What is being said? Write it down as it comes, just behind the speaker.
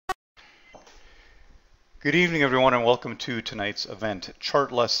Good evening, everyone, and welcome to tonight's event,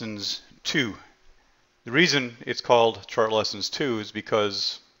 Chart Lessons 2. The reason it's called Chart Lessons 2 is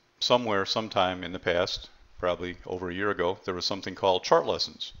because somewhere, sometime in the past, probably over a year ago, there was something called Chart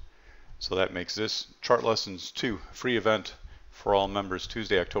Lessons. So that makes this Chart Lessons 2, free event for all members,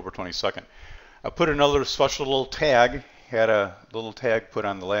 Tuesday, October 22nd. I put another special little tag, had a little tag put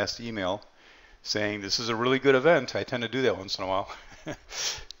on the last email saying this is a really good event. I tend to do that once in a while.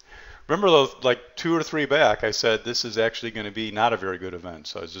 Remember those, like 2 or 3 back, I said this is actually going to be not a very good event.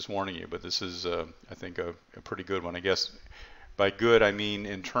 So I was just warning you, but this is, I think, a pretty good one. I guess by good, I mean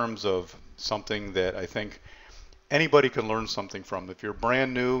in terms of something that I think anybody can learn something from. If you're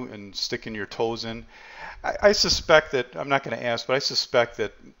brand new and sticking your toes in, I suspect that, I'm not going to ask, but I suspect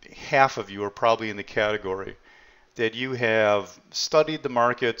that half of you are probably in the category that you have studied the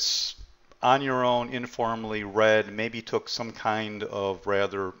markets on your own, informally read, maybe took some kind of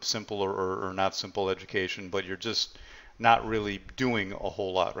rather simple or not simple education, but you're just not really doing a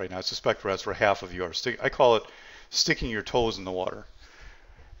whole lot right now. I suspect that's where half of you are. I call it sticking your toes in the water.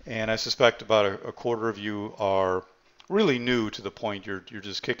 And I suspect about a quarter of you are really new to the point you're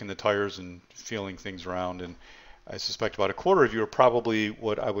just kicking the tires and feeling things around. And I suspect about a quarter of you are probably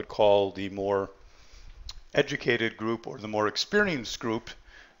what I would call the more educated group or the more experienced group,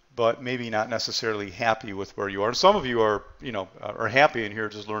 but maybe not necessarily happy with where you are. Some of you are, are happy in here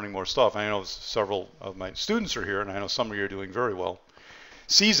just learning more stuff. I know several of my students are here, and I know some of you are doing very well.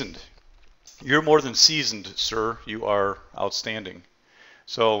 Seasoned. You're more than seasoned, sir. You are outstanding.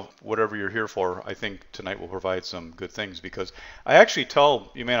 So whatever you're here for, I think tonight will provide some good things, because I actually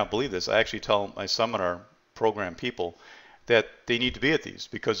tell, you may not believe this, I actually tell my seminar program people that they need to be at these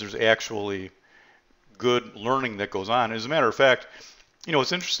because there's actually good learning that goes on. As a matter of fact,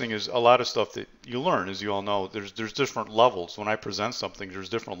 what's interesting is a lot of stuff that you learn, as you all know, there's different levels. When I present something, there's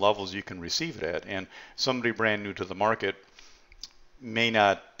different levels you can receive it at. And somebody brand new to the market may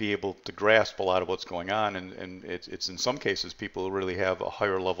not be able to grasp a lot of what's going on. And it's in some cases, people who really have a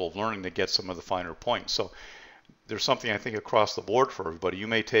higher level of learning that get some of the finer points. So there's something I think across the board for everybody. You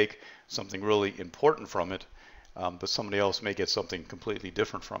may take something really important from it, but somebody else may get something completely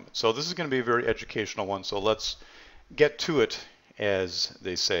different from it. So this is going to be a very educational one. So let's get to it, as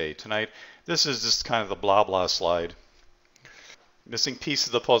they say tonight. This is just kind of the blah blah slide. Missing piece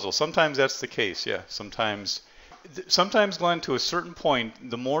of the puzzle. Sometimes that's the case, yeah. Sometimes, Glenn, to a certain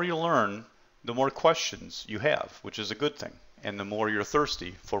point, the more you learn, the more questions you have, which is a good thing. And the more you're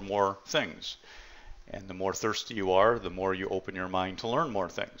thirsty for more things. And the more thirsty you are, the more you open your mind to learn more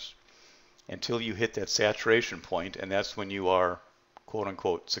things. Until you hit that saturation point, and that's when you are, quote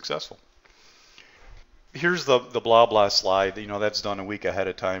unquote, successful. Here's the blah blah slide. That's done a week ahead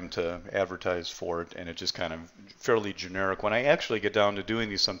of time to advertise for it, and it's just kind of fairly generic. When I actually get down to doing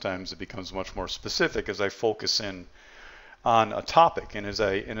these, sometimes it becomes much more specific as I focus in on a topic. And as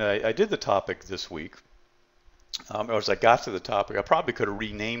I did the topic this week, or as I got to the topic, I probably could have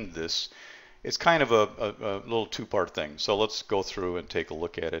renamed this. It's kind of a little two-part thing. So let's go through and take a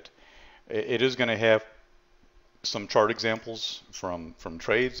look at it. It is going to have some chart examples from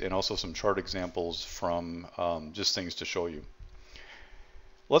trades, and also some chart examples from just things to show you.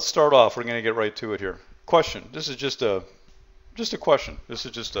 Let's start off. We're going to get right to it here. Question. This is just a question. This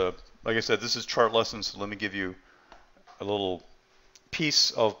is just like I said, this is chart lessons. So let me give you a little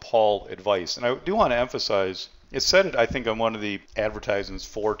piece of Paul advice. And I do want to emphasize, it said it, I think, on one of the advertisements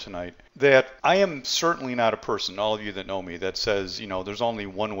for tonight, that I am certainly not a person, all of you that know me, that says, there's only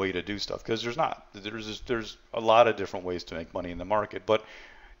one way to do stuff, because there's not. There's a lot of different ways to make money in the market, but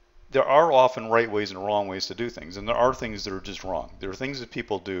there are often right ways and wrong ways to do things, and there are things that are just wrong. There are things that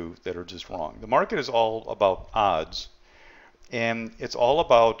people do that are just wrong. The market is all about odds, and it's all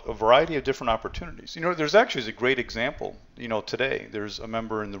about a variety of different opportunities. There's actually a great example, today. There's a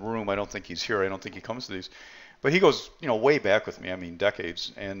member in the room, I don't think he's here, I don't think he comes to these, but he goes, way back with me, I mean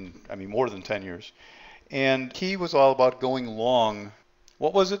decades, and I mean more than 10 years. And he was all about going long.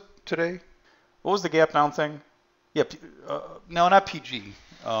 What was it today? What was the gap down thing? Yeah, no, not PG.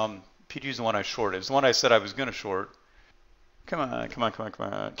 PG is the one I shorted. It's the one I said I was going to short. Come on.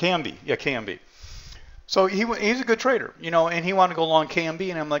 KMB, yeah, KMB. So he's a good trader, and he wanted to go long KMB,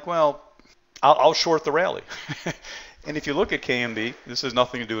 and I'm like, well, I'll short the rally. And if you look at KMB, this has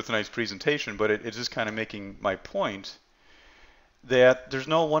nothing to do with tonight's presentation, but it's just kind of making my point that there's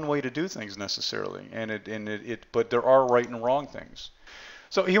no one way to do things necessarily, but there are right and wrong things.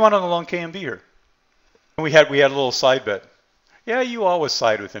 So he went on a long KMB here. And we had a little side bet. Yeah, you always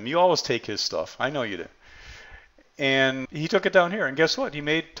side with him. You always take his stuff. I know you do. And he took it down here, and guess what? He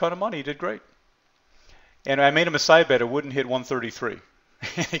made a ton of money. He did great. And I made him a side bet. It wouldn't hit 133.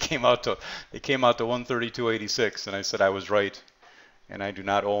 It came out to 132.86, and I said I was right, and I do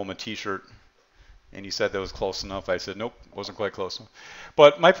not owe him a T-shirt. And he said that was close enough. I said nope, wasn't quite close enough.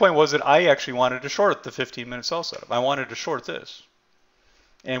 But my point was that I actually wanted to short the 15-minute sell setup. I wanted to short this.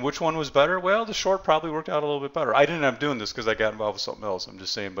 And which one was better? Well, the short probably worked out a little bit better. I didn't end up doing this because I got involved with something else. I'm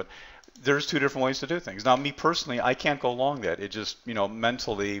just saying, but there's two different ways to do things. Now, me personally, I can't go along that. It just,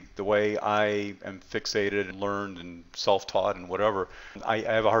 mentally, the way I am fixated and learned and self-taught and whatever, I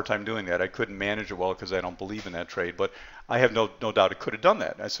have a hard time doing that. I couldn't manage it well because I don't believe in that trade. But I have no doubt it could have done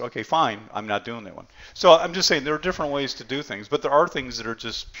that. I said, okay, fine, I'm not doing that one. So I'm just saying there are different ways to do things, but there are things that are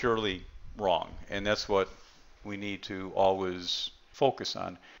just purely wrong, and that's what we need to always focus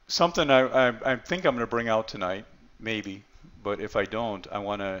on. Something I think I'm going to bring out tonight, maybe, but if I don't, I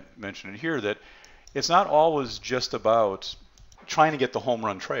want to mention it here, that it's not always just about trying to get the home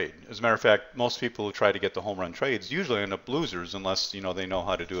run trade. As a matter of fact, most people who try to get the home run trades usually end up losers unless they know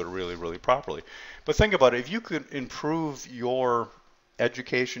how to do it really, really properly. But think about it. If you could improve your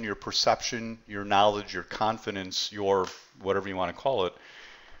education, your perception, your knowledge, your confidence, your whatever you want to call it,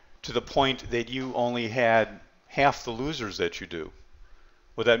 to the point that you only had half the losers that you do,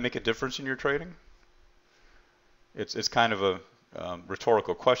 would that make a difference in your trading? It's kind of a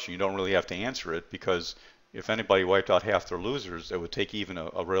rhetorical question. You don't really have to answer it, because if anybody wiped out half their losers, it would take even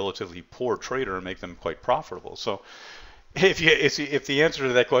a relatively poor trader and make them quite profitable. So if the answer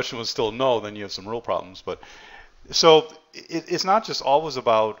to that question was still no, then you have some real problems. But so it's not just always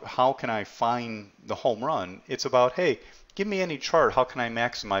about how can I find the home run. It's about, hey, give me any chart. How can I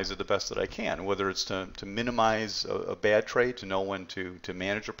maximize it the best that I can? Whether it's to minimize a bad trade, to know when to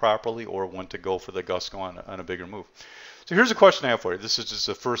manage it properly, or when to go for the gusto on a bigger move. So here's a question I have for you. This is just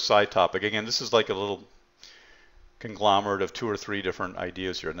a first side topic. Again, this is like a little conglomerate of 2 or 3 different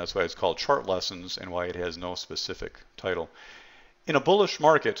ideas here, and that's why it's called Chart Lessons and why it has no specific title. In a bullish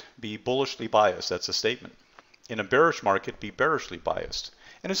market, be bullishly biased. That's a statement. In a bearish market, be bearishly biased.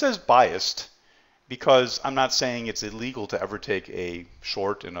 And it says biased because I'm not saying it's illegal to ever take a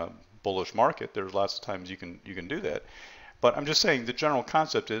short in a bullish market. There's lots of times you can do that. But I'm just saying the general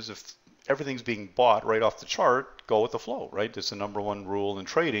concept is, if everything's being bought right off the chart, go with the flow, right? It's the #1 rule in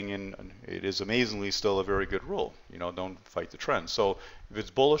trading, and it is amazingly still a very good rule. Don't fight the trend. So if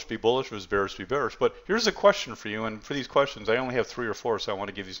it's bullish, be bullish. If it's bearish, be bearish. But here's a question for you, and for these questions, I only have 3 or 4, so I want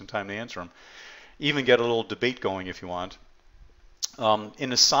to give you some time to answer them. Even get a little debate going if you want.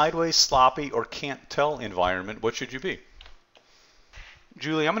 In a sideways, sloppy, or can't tell environment, what should you be?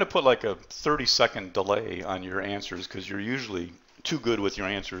 Julie, I'm going to put like a 30-second delay on your answers because you're usually too good with your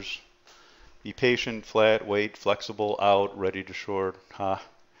answers. Be patient, flat, wait, flexible, out, ready to short, ha.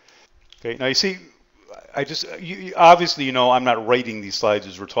 Okay, now you see, obviously I'm not writing these slides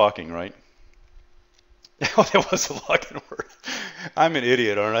as we're talking, right? Oh, that was a login word. I'm an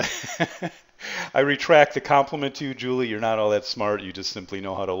idiot, aren't I? I retract the compliment to you, Julie. You're not all that smart. You just simply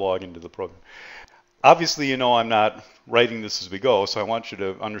know how to log into the program. Obviously, I'm not writing this as we go, so I want you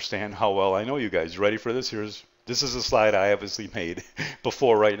to understand how well I know you guys. Ready for this? This is a slide I obviously made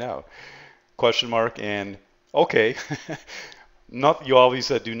before right now. Question mark and okay. You always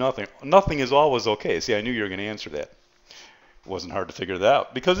said do nothing. Nothing is always okay. See, I knew you were going to answer that. It wasn't hard to figure that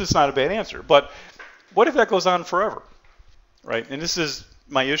out because it's not a bad answer. But what if that goes on forever, right? And this is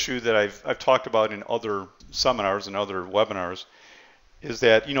my issue that I've talked about in other seminars and other webinars, is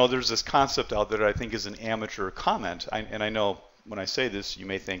that there's this concept out there that I think is an amateur comment. And I know when I say this, you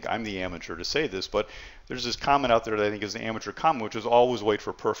may think I'm the amateur to say this, but there's this comment out there that I think is an amateur comment, which is always wait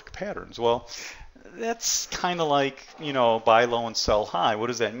for perfect patterns. Well, that's kind of like, buy low and sell high. What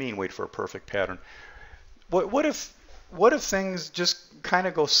does that mean, wait for a perfect pattern? What if things just kind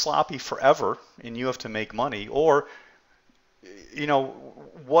of go sloppy forever and you have to make money? Or,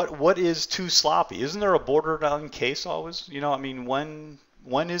 what is too sloppy? Isn't there a borderline case always?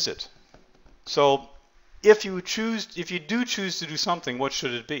 When is it? So if you do choose to do something, what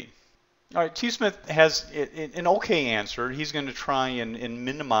should it be? All right, T. Smith has an okay answer. He's going to try and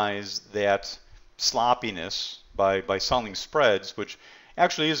minimize that sloppiness by selling spreads, which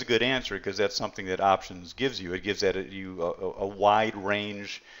actually is a good answer because that's something that options gives you. It gives you a wide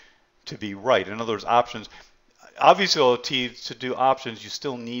range to be right. In other words, options. Obviously, to do options, you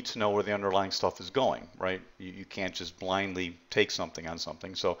still need to know where the underlying stuff is going, right? You can't just blindly take something on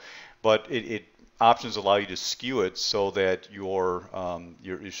something. So, but options allow you to skew it so that your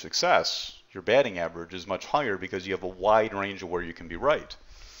success, your batting average, is much higher because you have a wide range of where you can be right.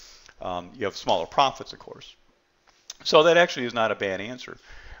 You have smaller profits, of course. So that actually is not a bad answer.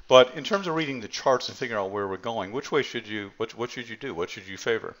 But in terms of reading the charts and figuring out where we're going, which way should you? What should you do? What should you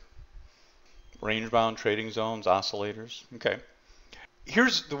favor? Range-bound trading zones, oscillators. Okay.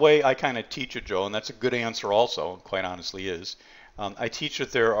 Here's the way I kind of teach it, Joe, and that's a good answer also, quite honestly, is I teach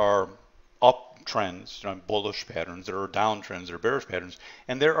that there are up trends, bullish patterns, there are down trends, there are bearish patterns,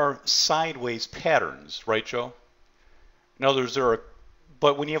 and there are sideways patterns, right, Joe? In other words,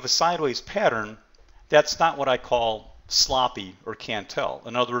 but when you have a sideways pattern, that's not what I call sloppy or can't tell.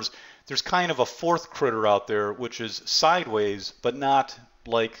 In other words, there's kind of a fourth critter out there, which is sideways, but not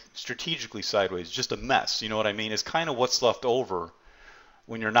like strategically sideways, just a mess. You know what I mean? It's kind of what's left over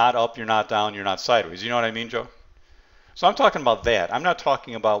when you're not up, you're not down, you're not sideways. You know what I mean, Joe? So I'm talking about that. I'm not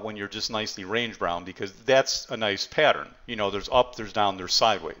talking about when you're just nicely range bound, because that's a nice pattern. You know, there's up, there's down, there's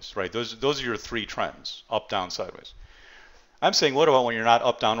sideways, right? Those are your three trends: up, down, sideways. I'm saying, what about when you're not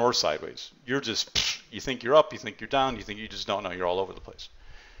up, down, or sideways? You're just, you think you're up, you think you're down, you think you just don't know. You're all over the place.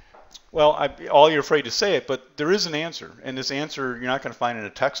 Well, all you're afraid to say it, but there is an answer, and this answer you're not going to find in a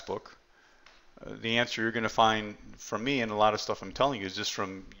textbook. The answer you're going to find from me and a lot of stuff I'm telling you is just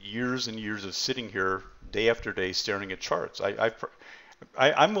from years and years of sitting here day after day staring at charts.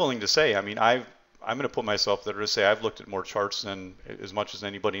 I'm willing to say, I mean, I'm going to put myself there to say I've looked at more charts than as much as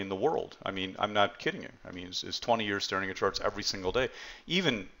anybody in the world. I mean, I'm not kidding you. I mean, it's 20 years staring at charts every single day.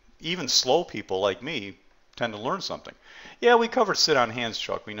 Even slow people like me tend to learn something. Yeah, we covered sit on hands,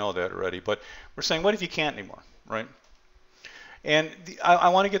 Chuck. We know that already. But we're saying, what if you can't anymore, right? And I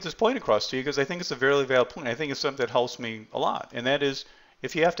want to get this point across to you because I think it's a very valid point. I think it's something that helps me a lot. And that is,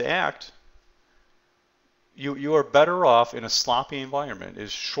 if you have to act, you are better off in a sloppy environment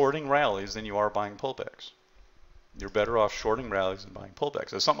is shorting rallies than you are buying pullbacks. You're better off shorting rallies than buying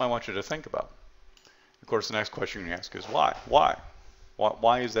pullbacks. That's something I want you to think about. Of course, the next question you ask is why?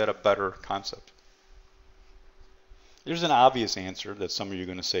 Why is that a better concept? There's an obvious answer that some of you are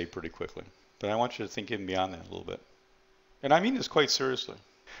going to say pretty quickly. But I want you to think even beyond that a little bit. And I mean this quite seriously.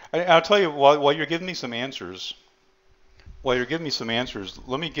 I'll tell you, while you're giving me some answers, let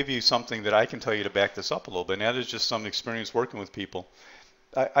me give you something that I can tell you to back this up a little bit, and that is just some experience working with people.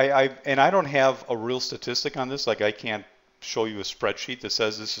 And I don't have a real statistic on this, like I can't show you a spreadsheet that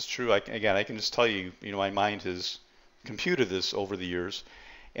says this is true. Again, I can just tell you, my mind has computed this over the years,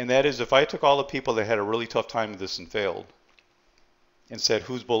 and that is if I took all the people that had a really tough time with this and failed, and said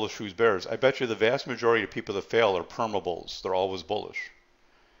who's bullish, who's bearish, I bet you the vast majority of people that fail are perma bulls. They're always bullish.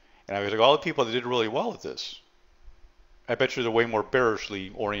 And I was like, all the people that did really well at this, I bet you they're way more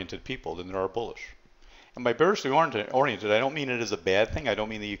bearishly oriented people than there are bullish. And by bearishly oriented, I don't mean it as a bad thing. I don't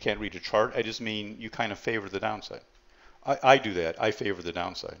mean that you can't read a chart. I just mean you kind of favor the downside. I do that. I favor the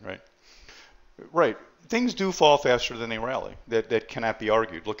downside, right? Right. Things do fall faster than they rally. That cannot be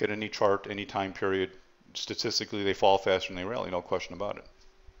argued. Look at any chart, any time period. Statistically, they fall faster than they rally, no question about it.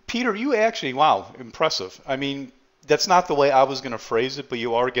 Peter, you actually, wow, impressive. I mean, that's not the way I was going to phrase it, but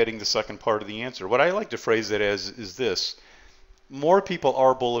you are getting the second part of the answer. What I like to phrase it as is this: more people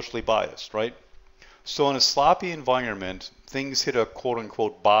are bullishly biased, right? So in a sloppy environment, things hit a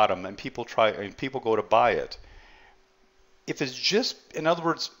quote-unquote bottom, and people go to buy it. If it's just, in other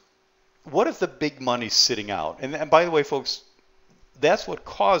words, what if the big money's sitting out? And by the way, folks, that's what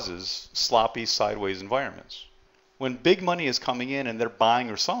causes sloppy sideways environments. When big money is coming in and they're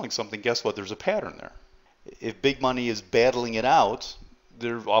buying or selling something, guess what? There's a pattern there. If big money is battling it out,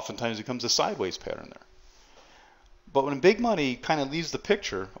 there oftentimes becomes a sideways pattern there. But when big money kind of leaves the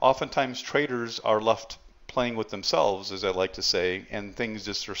picture, oftentimes traders are left playing with themselves, as I like to say, and things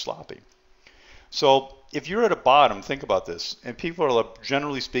just are sloppy. So if you're at a bottom, think about this, and people are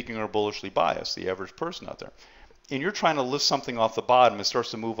generally speaking are bullishly biased, the average person out there, and you're trying to lift something off the bottom, it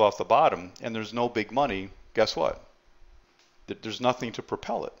starts to move off the bottom, and there's no big money, guess what? There's nothing to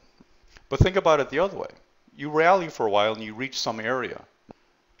propel it. But think about it the other way. You rally for a while and you reach some area,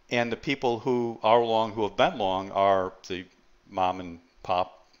 and the people who are long, who have been long, are the mom and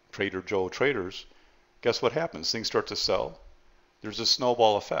pop Trader Joe traders. Guess what happens? Things start to sell. There's a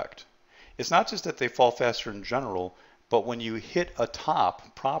snowball effect. It's not just that they fall faster in general, but when you hit a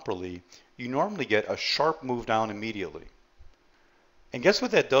top properly, you normally get a sharp move down immediately. And guess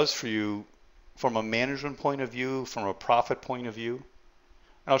what that does for you from a management point of view, from a profit point of view?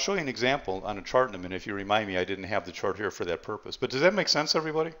 And I'll show you an example on a chart in a minute. If you remind me, I didn't have the chart here for that purpose. But does that make sense,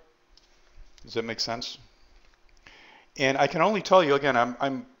 everybody? Does that make sense? And I can only tell you, again,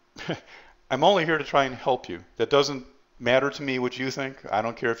 I'm only here to try and help you. That doesn't matter to me what you think. I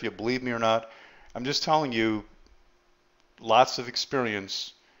don't care if you believe me or not. I'm just telling you lots of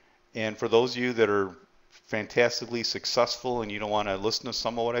experience. And for those of you that are fantastically successful and you don't want to listen to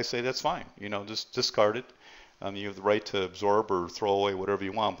some of what I say, that's fine. Just discard it. You have the right to absorb or throw away whatever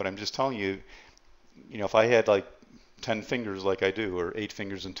you want. But I'm just telling you, if I had like 10 fingers like I do, or 8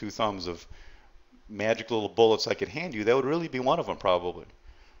 fingers and 2 thumbs of magic little bullets I could hand you, that would really be one of them probably.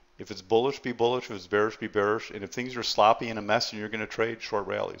 If it's bullish, be bullish. If it's bearish, be bearish. And if things are sloppy and a mess and you're going to trade, short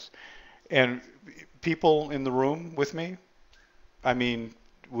rallies. And people in the room with me, I mean,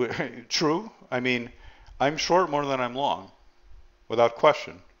 true. I mean, I'm short more than I'm long, without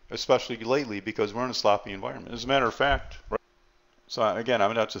question, especially lately because we're in a sloppy environment. As a matter of fact, right? So again,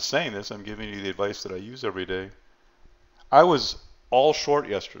 I'm not just saying this, I'm giving you the advice that I use every day. I was all short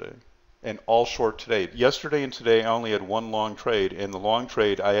yesterday and all short today. Yesterday and today I only had one long trade, and the long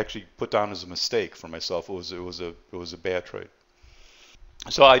trade I actually put down as a mistake for myself. It was a bad trade.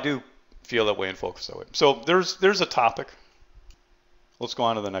 So I do feel that way and focus that way. So there's a topic. Let's go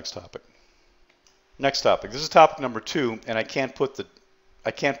on to the next topic. Next topic. This is topic number 2, and I can't put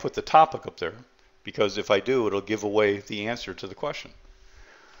the topic up there because if I do, it'll give away the answer to the question.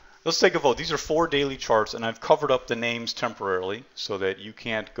 Let's take a vote. These are 4 daily charts, and I've covered up the names temporarily so that you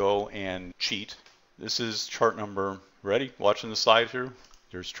can't go and cheat. This is chart number, ready? Watching the slide here?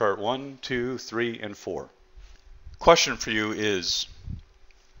 There's chart 1, 2, 3, and 4. Question for you is,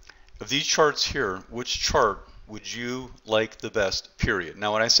 of these charts here, which chart would you like the best, period?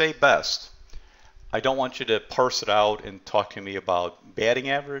 Now, when I say best, I don't want you to parse it out and talk to me about batting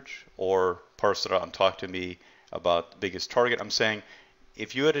average or parse it out and talk to me about the biggest target. I'm saying,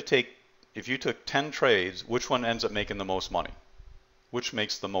 if you took 10 trades, which one ends up making the most money? Which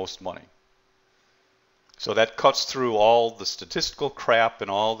makes the most money? So that cuts through all the statistical crap and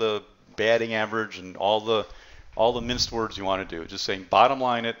all the batting average and all the minced words you want to do. Just saying, bottom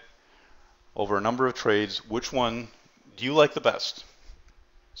line it over a number of trades, which one do you like the best?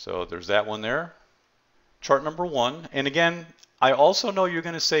 So there's that one there. Chart number 1, and again, I also know you're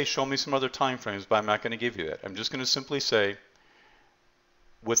going to say, show me some other time frames, but I'm not going to give you that. I'm just going to simply say,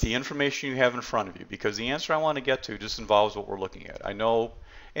 with the information you have in front of you, because the answer I want to get to just involves what we're looking at. I know,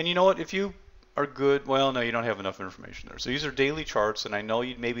 and you know what, if you are good, well, no, you don't have enough information there. So these are daily charts, and I know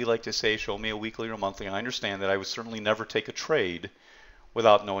you'd maybe like to say, show me a weekly or monthly. I understand that I would certainly never take a trade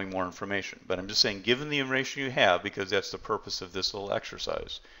without knowing more information. But I'm just saying, given the information you have, because that's the purpose of this little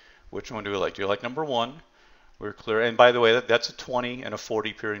exercise, which one do you like? Do you like number 1? We're clear. And by the way, that's a 20 and a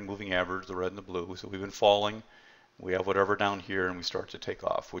 40 period moving average, the red and the blue. So we've been falling. We have whatever down here, and we start to take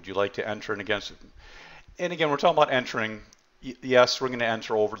off. Would you like to enter in against it? And again, we're talking about entering. Yes, we're going to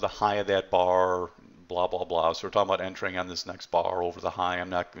enter over the high of that bar, blah, blah, blah. So we're talking about entering on this next bar over the high. I'm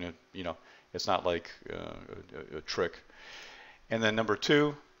not going to, it's not like a trick. And then number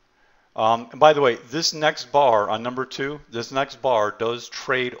 2. And by the way, this next bar on number 2, this next bar does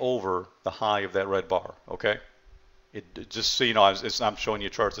trade over the high of that red bar, okay? It just so you know, I'm showing you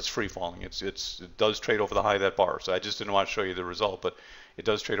charts. It's free falling. It does trade over the high of that bar. So I just didn't want to show you the result, but it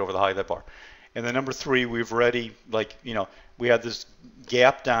does trade over the high of that bar. And then number 3, we've already we had this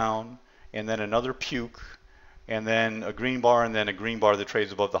gap down, and then another puke, and then a green bar, and then a green bar that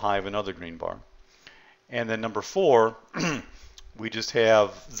trades above the high of another green bar. And then number 4, we just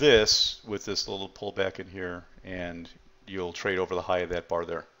have this with this little pullback in here, and you'll trade over the high of that bar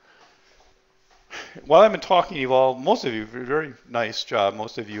there. While I've been talking to you all, most of you, very nice job,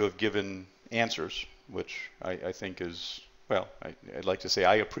 most of you have given answers, which I think is, well, I'd like to say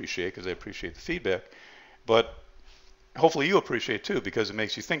I appreciate because I appreciate the feedback, but hopefully you appreciate too because it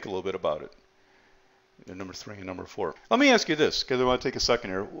makes you think a little bit about it. Number 3 and number 4. Let me ask you this, because I want to take a second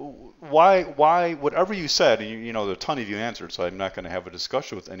here. Why, whatever you said, and there are a ton of you answered, so I'm not going to have a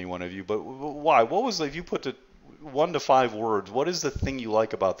discussion with any one of you, but why? What was, if you put it 1 to 5 words, what is the thing you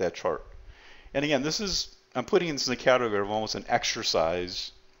like about that chart? And again, I'm putting this in the category of almost an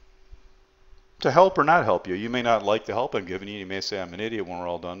exercise to help or not help you. You may not like the help I'm giving you. You may say I'm an idiot when we're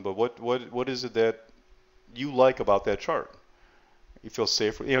all done, but what is it that you like about that chart? You feel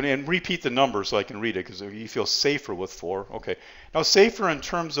safer, and repeat the number so I can read it because you feel safer with 4. Okay. Now safer in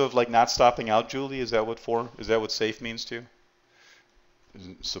terms of like not stopping out, Julie, is that what safe means to you? Is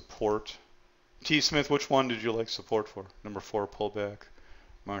it support? T. Smith, which one did you like support for? Number 4, pullback.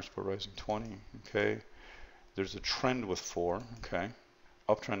 Minor support rising 20. Okay. There's a trend with 4. Okay.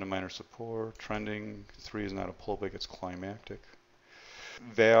 Uptrend to minor support. Trending 3 is not a pullback, it's climactic.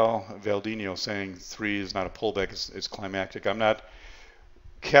 Valdino saying 3 is not a pullback, it's climactic. I'm not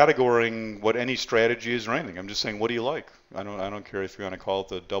categorizing what any strategy is or anything. I'm just saying, what do you like? I don't care if you want to call it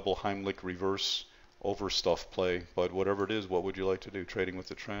the double Heimlich reverse overstuff play, but whatever it is, what would you like to do? Trading with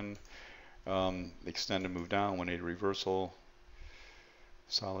the trend, extend and move down, 180 reversal,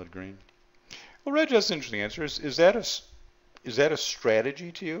 solid green. Well, Reg, that's an interesting answer. Is that a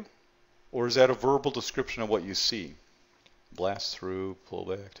strategy to you, or is that a verbal description of what you see? Blast through,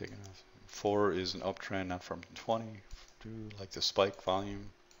 pullback, taking off. 4 is an uptrend, not from 20. Like the spike volume.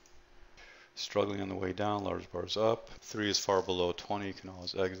 Struggling on the way down, large bars up. 3 is far below 20, you can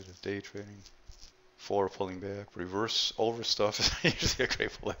always exit if day trading. 4 pulling back. Reverse over stuff is usually a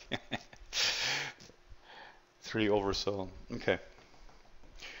great play. 3 oversold. Okay.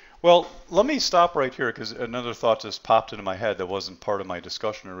 Well, let me stop right here because another thought just popped into my head that wasn't part of my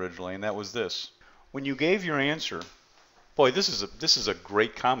discussion originally, and that was this. When you gave your answer, boy, this is a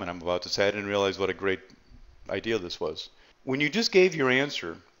great comment I'm about to say. I didn't realize what a great idea this was. When you just gave your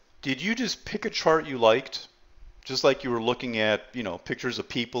answer, did you just pick a chart you liked? Just like you were looking at, pictures of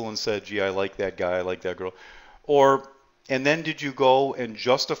people and said, gee, I like that guy, I like that girl. And then did you go and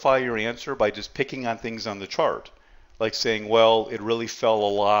justify your answer by just picking on things on the chart? Like saying, well, it really fell a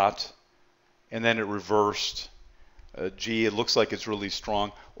lot, and then it reversed. Gee, it looks like it's really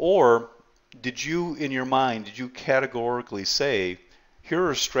strong. Or did you, in your mind, did you categorically say, here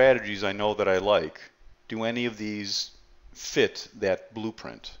are strategies I know that I like. Do any of these fit that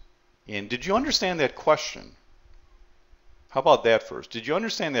blueprint? And did you understand that question? How about that first? Did you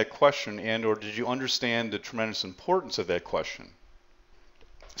understand that question, and or did you understand the tremendous importance of that question?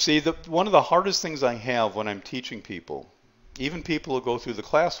 See, one of the hardest things I have when I'm teaching people, even people who go through the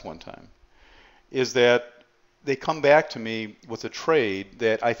class one time, is that they come back to me with a trade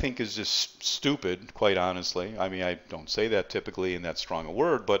that I think is just stupid, quite honestly. I mean, I don't say that typically in that strong a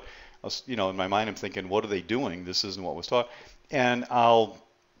word, but in my mind I'm thinking, what are they doing? This isn't what was taught. And I'll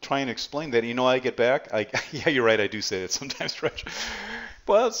try and explain that. I get back, yeah, you're right, I do say that sometimes, Rich.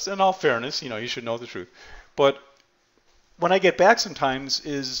 Well, in all fairness, you should know the truth. But when I get back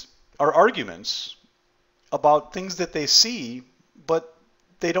sometimes are arguments about things that they see, but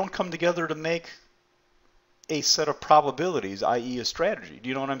they don't come together to make a set of probabilities, i.e. a strategy. Do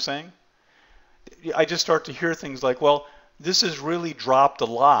you know what I'm saying? I just start to hear things like, well, this has really dropped a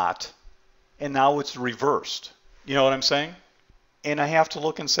lot, and now it's reversed. You know what I'm saying? And I have to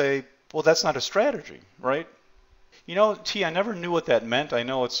look and say, well, that's not a strategy, right? I never knew what that meant. I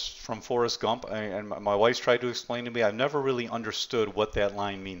know it's from Forrest Gump, and my wife's tried to explain to me. I've never really understood what that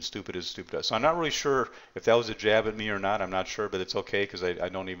line means, stupid is stupid. So I'm not really sure if that was a jab at me or not. I'm not sure, but it's okay because I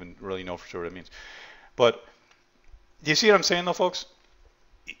don't even really know for sure what it means. But do you see what I'm saying, though, folks?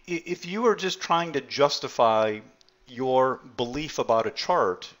 If you are just trying to justify your belief about a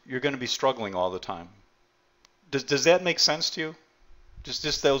chart, you're going to be struggling all the time. Does that make sense to you?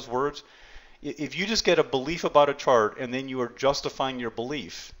 Just those words? If you just get a belief about a chart and then you are justifying your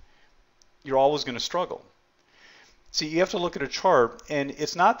belief, you're always going to struggle. See, you have to look at a chart, and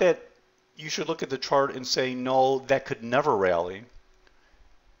it's not that you should look at the chart and say, no, that could never rally.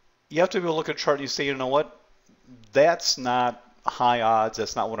 You have to be able to look at a chart and you say, you know what? That's not high odds.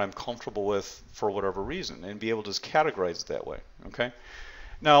 That's not what I'm comfortable with for whatever reason, and be able to just categorize it that way. Okay.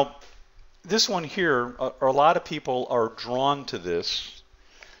 Now, this one here, a lot of people are drawn to this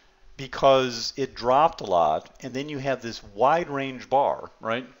because it dropped a lot, and then you have this wide range bar,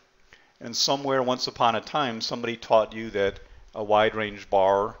 right? And somewhere once upon a time, somebody taught you that a wide range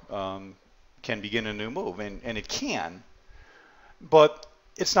bar can begin a new move, and it can, but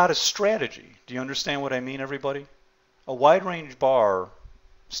it's not a strategy. Do you understand what I mean, everybody? A wide range bar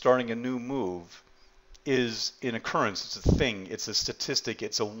starting a new move is an occurrence, it's a thing, it's a statistic,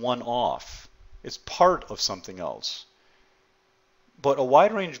 it's a one-off. It's part of something else. But a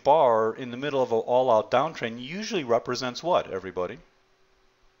wide range bar in the middle of an all-out downtrend usually represents what, everybody?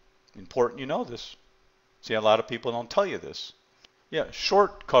 Important you know this. See, a lot of people don't tell you this. Yeah,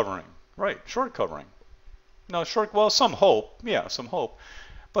 short covering. Right, short covering. No, some hope. Yeah, some hope.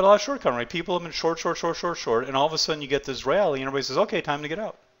 But a lot of short covering. Right? People have been short, and all of a sudden you get this rally, and everybody says, okay, time to get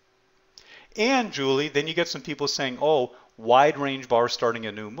out. And, Julie, then you get some people saying, oh, wide range bar starting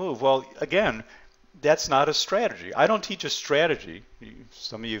a new move. Well, again, that's not a strategy. I don't teach a strategy.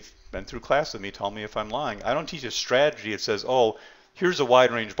 Some of you have been through class with me. Tell me if I'm lying. I don't teach a strategy. It says, oh, here's a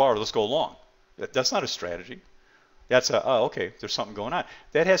wide range bar. Let's go long. That's not a strategy. That's okay, there's something going on.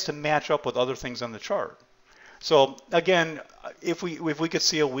 That has to match up with other things on the chart. So again, if we could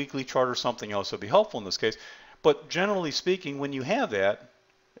see a weekly chart or something else, it would be helpful in this case. But generally speaking, when you have that,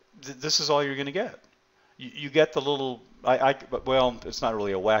 this is all you're going to get. You get the little, well, it's not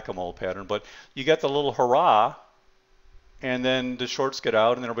really a whack-a-mole pattern, but you get the little hurrah, and then the shorts get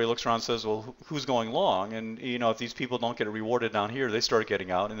out, and then everybody looks around and says, well, who's going long? And, if these people don't get rewarded down here, they start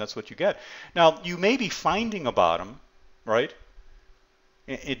getting out, and that's what you get. Now, you may be finding a bottom, right?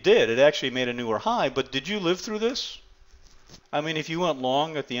 It did. It actually made a newer high, but did you live through this? I mean, if you went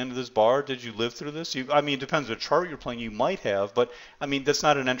long at the end of this bar, did you live through this? I mean, it depends what chart you're playing. You might have, but, I mean, that's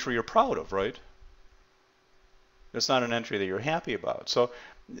not an entry you're proud of, right? That's not an entry that you're happy about. So,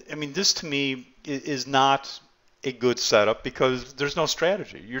 I mean, this to me is not a good setup because there's no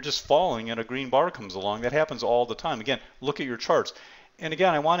strategy. You're just falling and a green bar comes along. That happens all the time. Again, look at your charts. And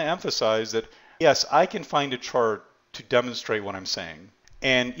again, I want to emphasize that, yes, I can find a chart to demonstrate what I'm saying.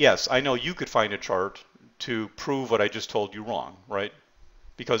 And yes, I know you could find a chart to prove what I just told you wrong, right?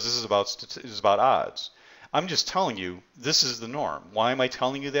 Because this is about odds. I'm just telling you this is the norm. Why am I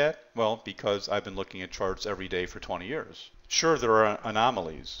telling you that? Well, because I've been looking at charts every day for 20 years. Sure, there are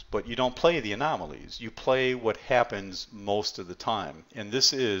anomalies, but you don't play the anomalies. You play what happens most of the time. And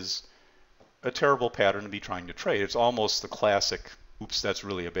this is a terrible pattern to be trying to trade. It's almost the classic, oops, that's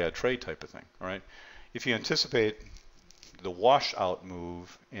really a bad trade type of thing, all right? If you anticipate the washout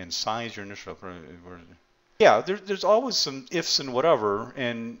move and size your initial, yeah, there's always some ifs and whatever,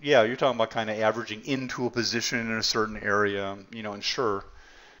 and yeah, you're talking about kind of averaging into a position in a certain area, and sure,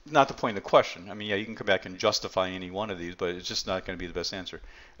 not the point of the question. I mean, yeah, you can come back and justify any one of these, but it's just not going to be the best answer.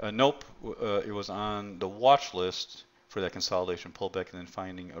 Nope, it was on the watch list for that consolidation pullback and then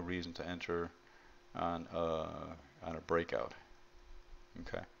finding a reason to enter on a breakout.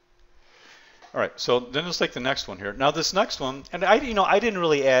 Okay. All right, so then let's take the next one here. Now this next one, and I didn't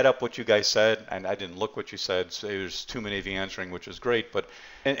really add up what you guys said, and I didn't look what you said. So there's too many of you answering, which is great. But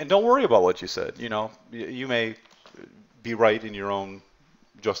and don't worry about what you said. You may be right in your own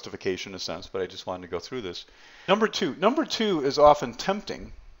justification in a sense, but I just wanted to go through this. Number two is often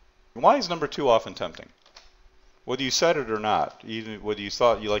tempting. Why is number two often tempting? Whether you said it or not, even whether you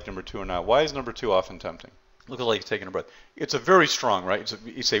thought you liked number two or not, why is number two often tempting? Look at like taking a breath. It's a very strong, right?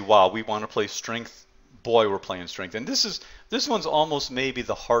 You say, wow, we want to play strength. Boy, we're playing strength. And this one's almost maybe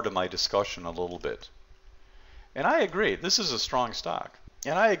the heart of my discussion a little bit. And I agree, this is a strong stock.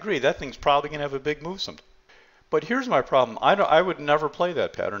 And I agree, that thing's probably going to have a big move sometime. But here's my problem. I would never play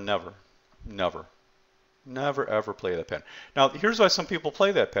that pattern, never. Never. Never, ever play that pattern. Now, here's why some people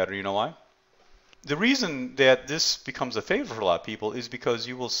play that pattern. You know why? The reason that this becomes a favorite for a lot of people is because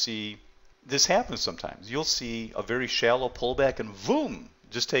you will see this happens sometimes. You'll see a very shallow pullback and boom,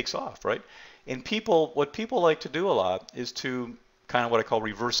 just takes off, right? And what people like to do a lot is to kind of what I call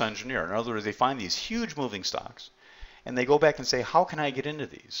reverse engineer. In other words, they find these huge moving stocks and they go back and say, how can I get into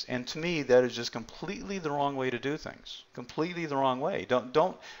these? And to me, that is just completely the wrong way to do things. Completely the wrong way.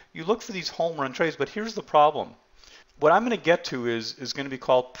 You look for these home run trades, but here's the problem. What I'm going to get to is going to be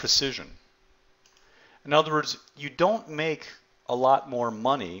called precision. In other words, you don't make a lot more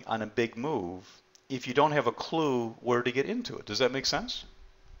money on a big move if you don't have a clue where to get into it. Does that make sense?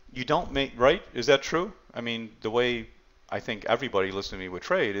 You don't make, right? Is that true? I mean, the way I think everybody listening to me would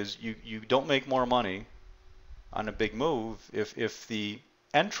trade is you don't make more money on a big move if the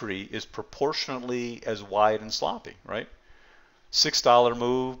entry is proportionately as wide and sloppy, right? $6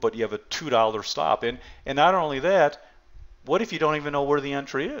 move, but you have a $2 stop. And not only that, what if you don't even know where the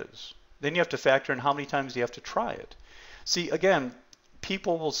entry is? Then you have to factor in how many times you have to try it. See, again,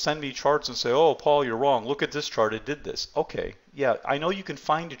 people will send me charts and say, oh, Paul, you're wrong. Look at this chart. It did this. Okay, yeah, I know you can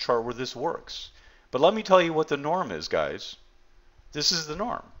find a chart where this works. But let me tell you what the norm is, guys. This is the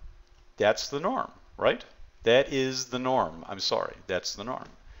norm. That's the norm, right? That is the norm. I'm sorry. That's the norm.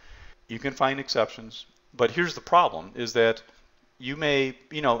 You can find exceptions. But here's the problem, is that you may,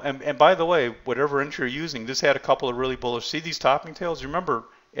 and by the way, whatever entry you're using, this had a couple of really bullish. See these topping tails? You remember,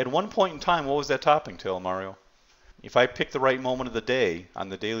 at one point in time, what was that topping tail, Mario? If I pick the right moment of the day on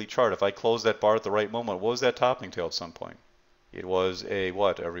the daily chart, if I close that bar at the right moment, what was that topping tail at some point? It was a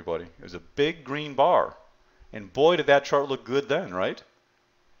what, everybody? It was a big green bar. And boy, did that chart look good then, right?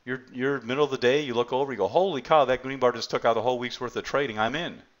 You're middle of the day, you look over, you go, holy cow, that green bar just took out a whole week's worth of trading. I'm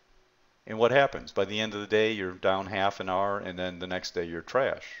in. And what happens? By the end of the day, you're down half an hour, and then the next day you're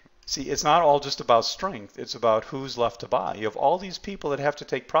trash. See, it's not all just about strength. It's about who's left to buy. You have all these people that have to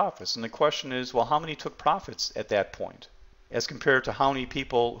take profits. And the question is, well, how many took profits at that point as compared to how many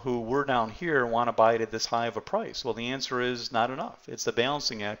people who were down here want to buy it at this high of a price? Well, the answer is not enough. It's the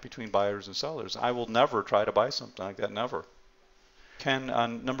balancing act between buyers and sellers. I will never try to buy something like that, never. Ken,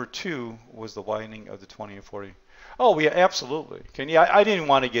 on number 2 was the widening of the 20 and 40. Oh, yeah, absolutely. Ken, yeah, I didn't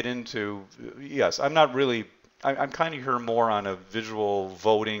want to get into, yes, I'm not really, I'm kind of here more on a visual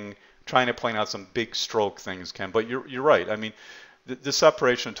voting, trying to point out some big stroke things, Ken. But you're right. I mean, the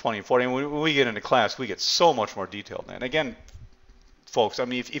separation of 20 and 40, and when we get into class, we get so much more detailed. And again, folks, I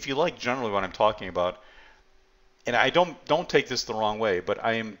mean, if you like generally what I'm talking about, and I don't take this the wrong way, but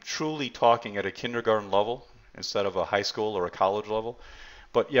I am truly talking at a kindergarten level instead of a high school or a college level.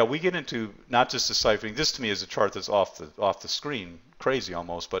 But yeah, we get into not just deciphering. This to me is a chart that's off the screen, crazy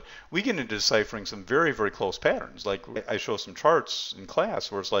almost. But we get into deciphering some very, very close patterns. Like I show some charts in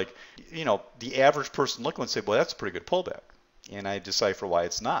class where it's like, the average person looking would say, well, that's a pretty good pullback. And I decipher why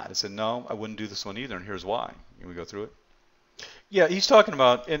it's not. I said, no, I wouldn't do this one either, and here's why. Can we go through it? Yeah, he's talking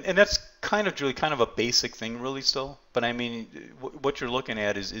about, and that's kind of really kind of a basic thing, really, still. But I mean, what you're looking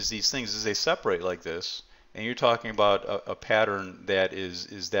at is these things as they separate like this, and you're talking about a pattern that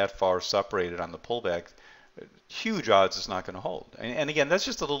is that far separated on the pullback. Huge odds it's not going to hold. And again, that's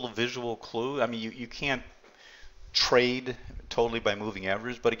just a little visual clue. I mean, you can't trade totally by moving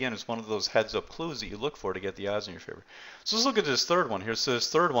average, but again, it's one of those heads-up clues that you look for to get the odds in your favor. So let's look at this third one here. So this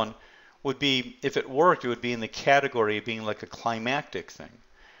third one would be, if it worked, it would be in the category of being like a climactic thing.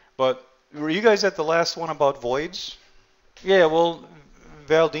 But were you guys at the last one about voids? Yeah, well,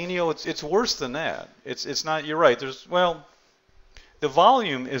 Valdinio, it's worse than that. It's not. You're right. The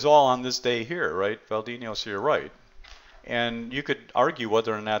volume is all on this day here, right, Valdinio? So you're right. And you could argue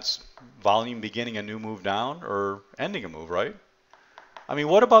whether or not it's volume beginning a new move down or ending a move, right? I mean,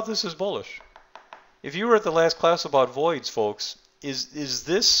 what about this is bullish? If you were at the last class about voids, folks, is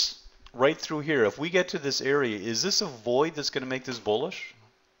this right through here? If we get to this area, is this a void that's going to make this bullish?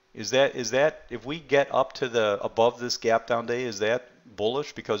 Is that if we get up to the above this gap down day, is that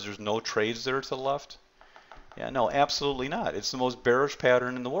bullish because there's no trades there to the left? Yeah, no, absolutely not. It's the most bearish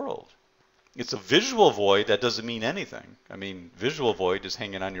pattern in the world. It's a visual void. That doesn't mean anything. I mean, visual void is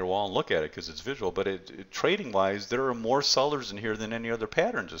hanging on your wall and look at it because it's visual. But trading-wise, there are more sellers in here than any other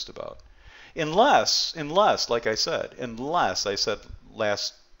pattern just about. Unless, like I said,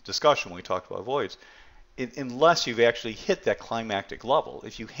 last discussion when we talked about voids, unless you've actually hit that climactic level.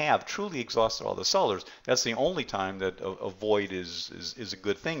 If you have truly exhausted all the sellers, that's the only time that a void is a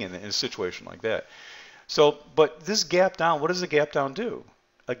good thing in a situation like that. So, but this gap down, what does a gap down do?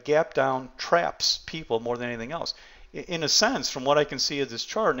 A gap down traps people more than anything else. In a sense, from what I can see of this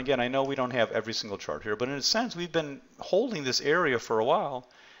chart, and again, I know we don't have every single chart here, but in a sense, we've been holding this area for a while,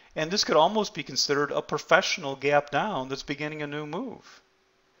 and this could almost be considered a professional gap down that's beginning a new move.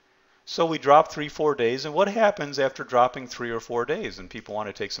 So we drop 3-4 days, and what happens after dropping 3 or 4 days and people want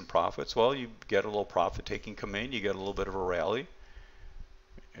to take some profits? Well, you get a little profit taking come in, you get a little bit of a rally,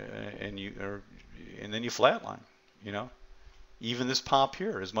 and then you flatline, you know. Even this pop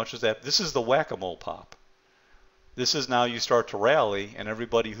here, as much as that, this is the whack-a-mole pop. This is now you start to rally, and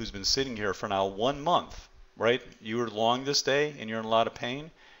everybody who's been sitting here for now 1 month, right? You were long this day, and you're in a lot of pain,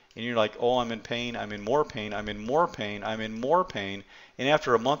 and you're like, oh, I'm in pain, I'm in more pain, I'm in more pain, I'm in more pain, and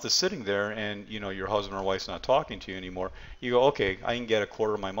after a month of sitting there, and you know your husband or wife's not talking to you anymore, you go, okay, I can get a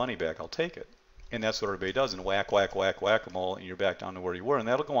quarter of my money back, I'll take it. And that's what everybody does, and whack, whack, whack, whack-a-mole, and you're back down to where you were, and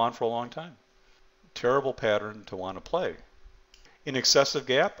that'll go on for a long time. Terrible pattern to want to play. In excessive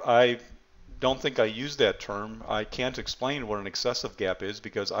gap, I don't think I use that term. I can't explain what an excessive gap is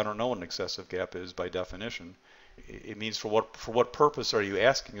because I don't know what an excessive gap is by definition. It means for what purpose are you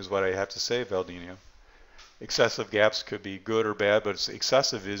asking is what I have to say, Valdinio. Excessive gaps could be good or bad, but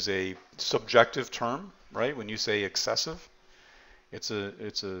excessive is a subjective term, right? When you say excessive, it's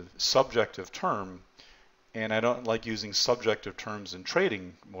a subjective term, and I don't like using subjective terms in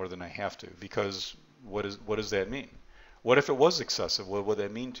trading more than I have to because what does that mean? What if it was excessive? What would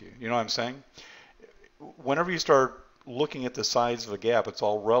that mean to you? You know what I'm saying? Whenever you start looking at the size of a gap, it's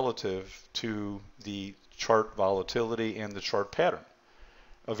all relative to the chart volatility and the chart pattern.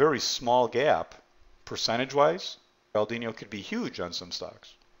 A very small gap, percentage-wise, Valdinio could be huge on some stocks.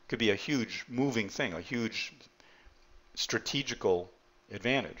 It could be a huge moving thing, a huge strategical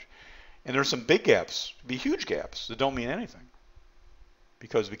advantage. And there's some big gaps, be huge gaps that don't mean anything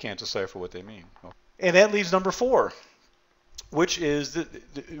because we can't decipher what they mean. And that leaves number 4. Which is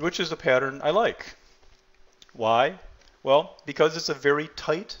the pattern I like. Why? Well, because it's a very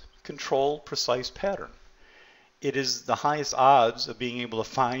tight, controlled, precise pattern. It is the highest odds of being able to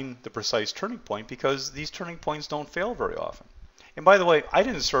find the precise turning point because these turning points don't fail very often. And by the way, I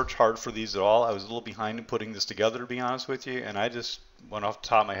didn't search hard for these at all. I was a little behind in putting this together, to be honest with you, and I just went off the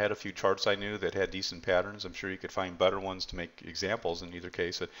top of my head a few charts I knew that had decent patterns. I'm sure you could find better ones to make examples in either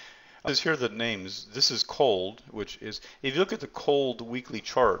case. Here are the names. This is cold, which is, if you look at the cold weekly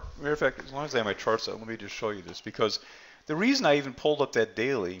chart, matter of fact, as long as I have my charts up, let me just show you this, because the reason I even pulled up that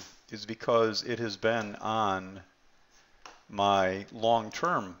daily is because it has been on my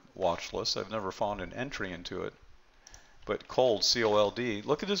long-term watch list. I've never found an entry into it, but cold, C-O-L-D.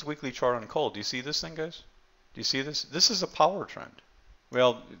 Look at this weekly chart on cold. Do you see this thing, guys? Do you see this? This is a power trend.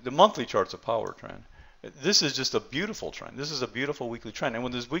 Well, the monthly chart's a power trend. This is just a beautiful trend. This is a beautiful weekly trend. And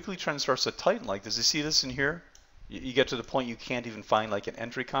when this weekly trend starts to tighten like this, you see this in here? You get to the point you can't even find like an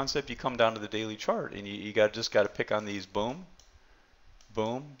entry concept. You come down to the daily chart and you just got to pick on these boom,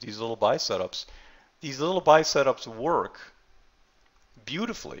 boom, these little buy setups. These little buy setups work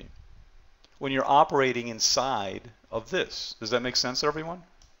beautifully when you're operating inside of this. Does that make sense, everyone?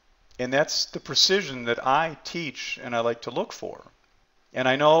 And that's the precision that I teach and I like to look for. And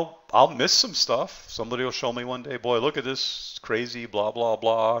I know I'll miss some stuff. Somebody will show me one day, boy, look at this crazy blah, blah,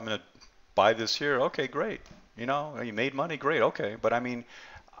 blah. I'm going to buy this here. Okay, great. You know, you made money, great. Okay. But I mean,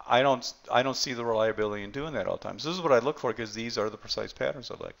 I don't see the reliability in doing that all the time. So this is what I look for because these are the precise patterns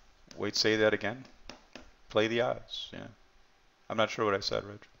I like. Wait, say that again. Play the odds. Yeah. I'm not sure what I said,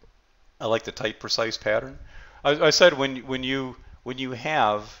 Rich. I like the tight, precise pattern. I said when you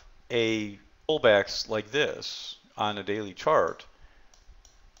have a pullbacks like this on a daily chart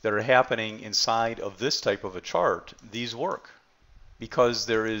that are happening inside of this type of a chart, these work because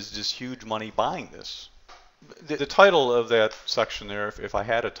there is this huge money buying this. The title of that section there, if I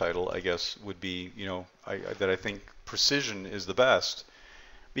had a title, I guess would be, you know, that I think precision is the best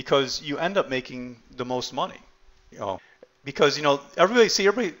because you end up making the most money. You know, because you know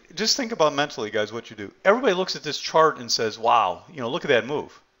everybody just think about mentally, guys, what you do. Everybody looks at this chart and says, "Wow, you know, look at that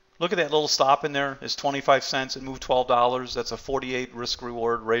move. Look at that little stop in there. It's 25 cents. It moved $12. That's a 48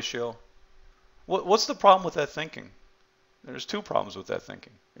 risk-reward ratio." What's the problem with that thinking? There's two problems with that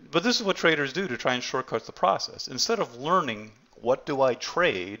thinking. But this is what traders do to try and shortcut the process. Instead of learning what do I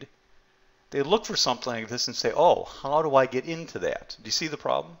trade, they look for something like this and say, "Oh, how do I get into that?" Do you see the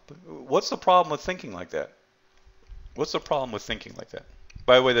problem? What's the problem with thinking like that? What's the problem with thinking like that?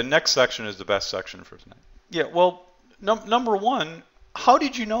 By the way, the next section is the best section for tonight. Yeah, well, number one, how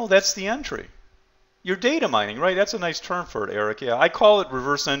did you know that's the entry? You're data mining, right? That's a nice term for it, Eric. Yeah, I call it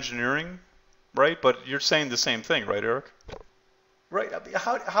reverse engineering, right? But you're saying the same thing, right, Eric? Right.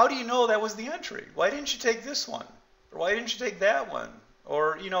 How do you know that was the entry? Why didn't you take this one? Or why didn't you take that one?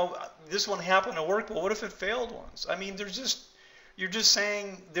 Or, you know, this one happened to work, but what if it failed once? I mean, you're just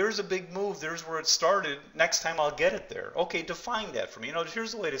saying there's a big move, there's where it started, next time I'll get it there. Okay, define that for me. You know,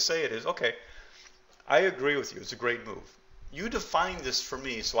 here's the way to say it is, okay, I agree with you, it's a great move. You define this for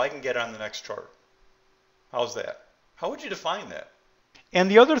me so I can get on the next chart. How's that? How would you define that?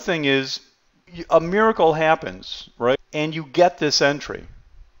 And the other thing is, a miracle happens, right? And you get this entry.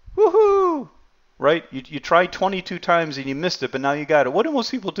 Woohoo! Right? You tried 22 times and you missed it, but now you got it. What do most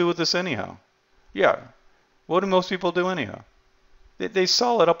people do with this anyhow? Yeah. What do most people do anyhow? They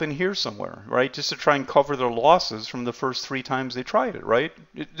sell it up in here somewhere, right? Just to try and cover their losses from the first 3 times they tried it, right?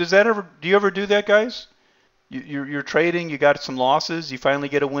 Do you ever do that, guys? You're trading, you got some losses, you finally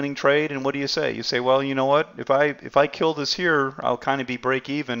get a winning trade, and what do you say? You say, well, you know what? If I kill this here, I'll kind of be break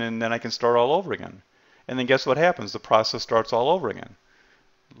even, and then I can start all over again. And then guess what happens? The process starts all over again.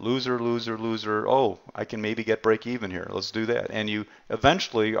 Loser, loser, loser. Oh, I can maybe get break even here. Let's do that. And you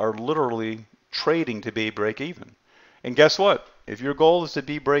eventually are literally trading to be break even. And guess what? If your goal is to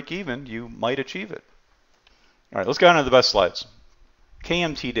be break even, you might achieve it. All right, let's get on to the best slides.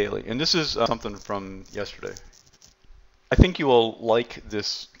 KMT daily, and this is something from yesterday. I think you will like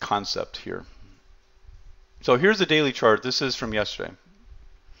this concept here. So here's the daily chart. This is from yesterday.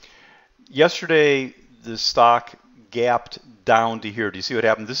 Yesterday, the stock gapped down to here. Do you see what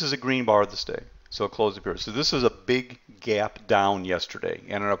happened? This is a green bar this day, so it closed up here. So this is a big gap down yesterday.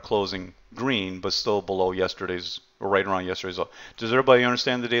 Ended up closing green, but still below yesterday's, or right around yesterday's low. Does everybody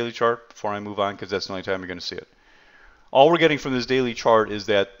understand the daily chart before I move on? Because that's the only time you're going to see it. All we're getting from this daily chart is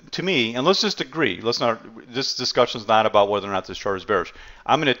that, to me, and let's just agree, this discussion is not about whether or not this chart is bearish.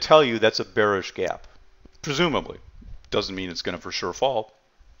 I'm going to tell you that's a bearish gap, presumably. Doesn't mean it's going to for sure fall.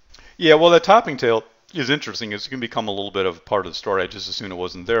 Yeah, well, that topping tail is interesting. It's going to become a little bit of part of the story. I just assumed it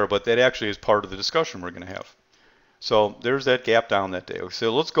wasn't there, but that actually is part of the discussion we're going to have. So there's that gap down that day.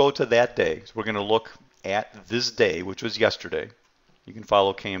 So let's go to that day. So we're going to look at this day, which was yesterday. You can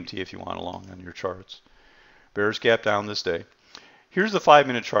follow KMT if you want along on your charts. Bearish gap down this day. Here's the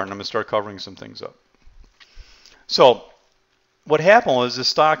 5-minute chart, and I'm going to start covering some things up. So what happened was the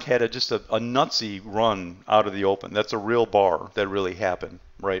stock had just a nutsy run out of the open. That's a real bar that really happened,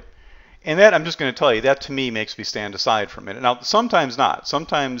 right? And that, I'm just going to tell you, that to me makes me stand aside for a minute. Now, sometimes not.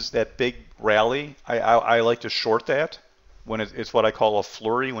 Sometimes that big rally, I like to short that when it's what I call a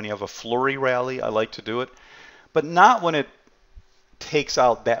flurry. When you have a flurry rally, I like to do it. But not when it takes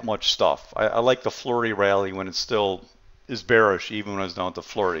out that much stuff. I like the flurry rally when it still is bearish, even when it's done with the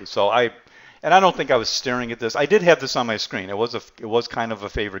flurry. So I don't think I was staring at this. I did have this on my screen. It was kind of a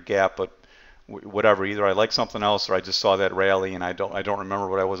favorite gap, but whatever. Either I like something else, or I just saw that rally and I don't remember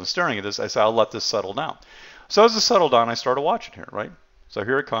what I wasn't staring at this. I said I'll let this settle down. So as it settled down, I started watching here, right? So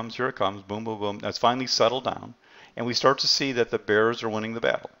here it comes, boom, boom, boom. That's finally settled down, and we start to see that the bears are winning the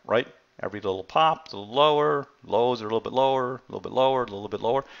battle, right? Every little pop, a little lower, lows are a little bit lower, a little bit lower, a little bit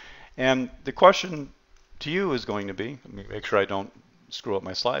lower. And the question to you is going to be, let me make sure I don't screw up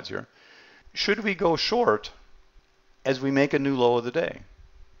my slides here. should we go short as we make a new low of the day?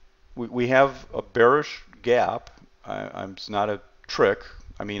 We have a bearish gap. It's not a trick.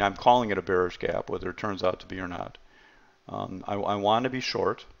 I mean, I'm calling it a bearish gap, whether it turns out to be or not. I want to be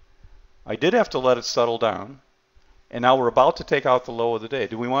short. I did have to let it settle down. And now we're about to take out the low of the day.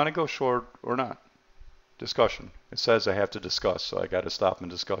 Do we want to go short or not? Discussion. It says I have to discuss, so I got to stop and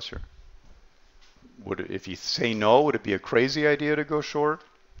discuss here. If you say no, would it be a crazy idea to go short?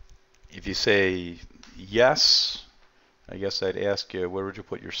 If you say yes, I guess I'd ask you, where would you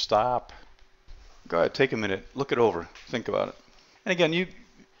put your stop? Go ahead, take a minute, look it over, think about it. And again,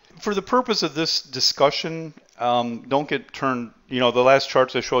 for the purpose of this discussion, don't get turned, the last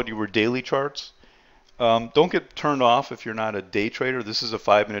charts I showed you were daily charts. Don't get turned off if you're not a day trader. This is a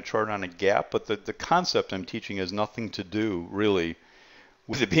 5-minute chart on a gap, but the concept I'm teaching has nothing to do, really,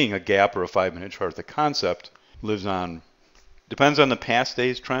 with it being a gap or a 5-minute chart. The concept lives on. Depends on the past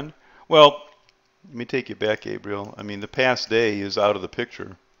day's trend. Well, let me take you back, Gabriel. I mean, the past day is out of the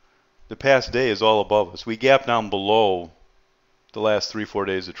picture. The past day is all above us. We gap down below the last 3-4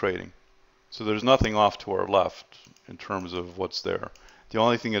 days of trading. So there's nothing off to our left in terms of what's there. The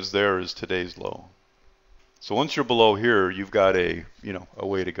only thing that's there is today's low. So once you're below here, you've got a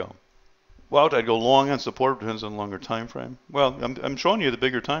way to go. Well, I'd go long on support, depends on the longer time frame. Well, I'm showing you the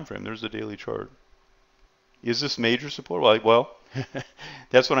bigger time frame. There's the daily chart. Is this major support? Well,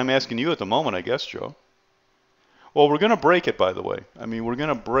 that's what I'm asking you at the moment, I guess, Joe. Well, we're going to break it, by the way. I mean, we're going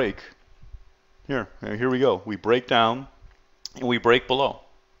to break. Here we go. We break down and we break below.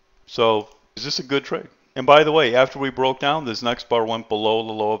 So is this a good trade? And by the way, after we broke down, this next bar went below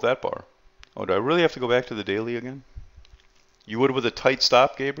the low of that bar. Oh, do I really have to go back to the daily again? You would with a tight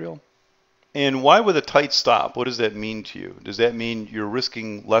stop, Gabriel? And why with a tight stop? What does that mean to you? Does that mean you're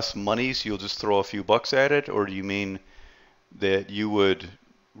risking less money so you'll just throw a few bucks at it? Or do you mean that you would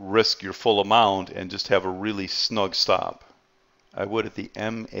risk your full amount and just have a really snug stop? I would at the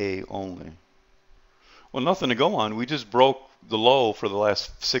MA only. Well, nothing to go on. We just broke the low for the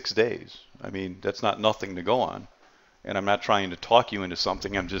last 6 days. I mean, that's not nothing to go on. And I'm not trying to talk you into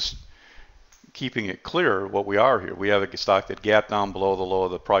something. I'm just keeping it clear what we are here. We have a stock that gapped down below the low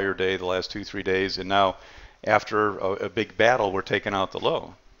of the prior day, the last 2-3 days, and now after a big battle, we're taking out the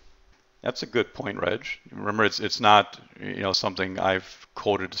low. That's a good point, Reg. Remember, it's not something I've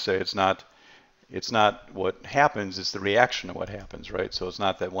quoted to say. It's not what happens. It's the reaction to what happens, right? So it's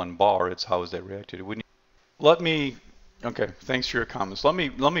not that one bar. It's how is that reacted. Okay, thanks for your comments. Let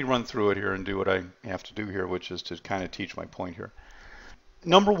me run through it here and do what I have to do here, which is to kind of teach my point here.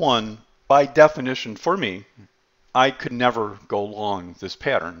 Number one, by definition, for me, I could never go long this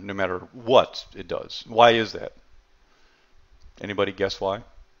pattern, no matter what it does. Why is that? Anybody guess why?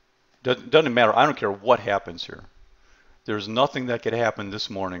 Doesn't matter. I don't care what happens here. There's nothing that could happen this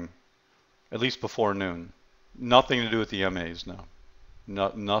morning, at least before noon. Nothing to do with the MAs now.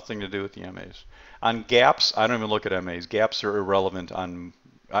 Nothing to do with the MAs. On gaps, I don't even look at MAs. Gaps are irrelevant on.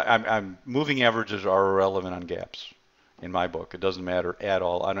 Moving averages are irrelevant on gaps. In my book, it doesn't matter at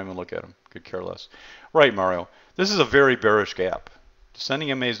all. I don't even look at them. Could care less. Right, Mario. This is a very bearish gap.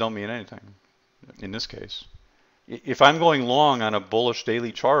 Descending MAs don't mean anything in this case. If I'm going long on a bullish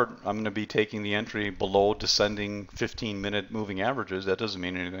daily chart, I'm going to be taking the entry below descending 15-minute moving averages. That doesn't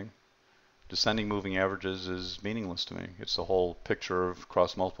mean anything. Descending moving averages is meaningless to me. It's the whole picture of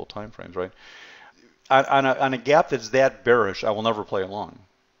across multiple time frames, right? On a gap that's that bearish, I will never play along,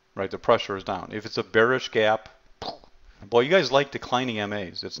 right? The pressure is down. If it's a bearish gap, boy, you guys like declining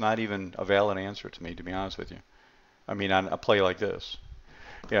MAs. It's not even a valid answer to me, to be honest with you. I mean, on a play like this.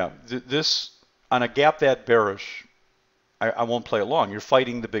 Yeah, this, on a gap that bearish, I won't play along. You're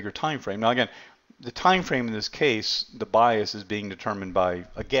fighting the bigger time frame. Now, again, the time frame in this case, the bias is being determined by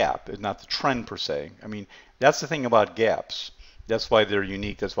a gap. It's not the trend per se. I mean, that's the thing about gaps. That's why they're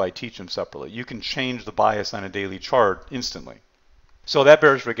unique. That's why I teach them separately. You can change the bias on a daily chart instantly. So that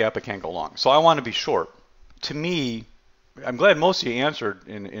bearish for a gap, I can't go long. So I want to be short. To me, I'm glad most of you answered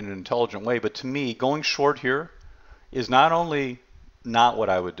in an intelligent way, but to me, going short here is not only not what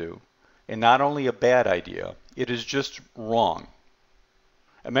I would do, and not only a bad idea, it is just wrong.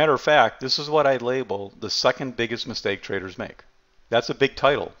 A matter of fact, this is what I label the second biggest mistake traders make. That's a big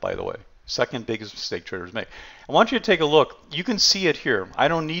title, by the way. Second biggest mistake traders make. I want you to take a look. You can see it here. I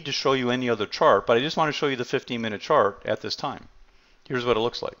don't need to show you any other chart, but I just want to show you the 15-minute chart at this time. Here's what it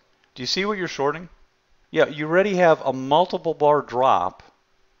looks like. Do you see what you're shorting? Yeah, you already have a multiple bar drop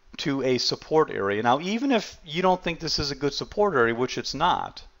to a support area. Now, even if you don't think this is a good support area, which it's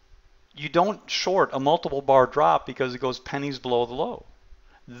not, you don't short a multiple bar drop because it goes pennies below the low.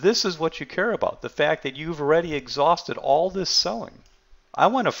 This is what you care about, the fact that you've already exhausted all this selling. I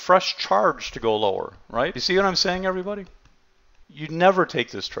want a fresh charge to go lower, right? You see what I'm saying, everybody? You never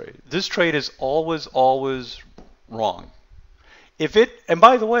take this trade. This trade is always, always wrong. If it, and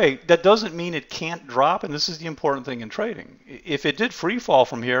by the way, that doesn't mean it can't drop, and this is the important thing in trading. If it did free fall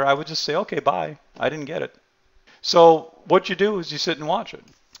from here, I would just say, okay, bye. I didn't get it. So what you do is you sit and watch it.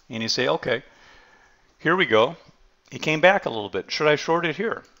 And you say, okay, here we go. It came back a little bit. Should I short it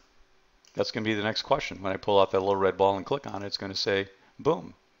here? That's going to be the next question. When I pull out that little red ball and click on it, it's going to say,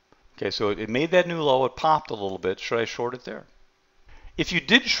 boom. Okay, so it made that new low. It popped a little bit. Should I short it there? If you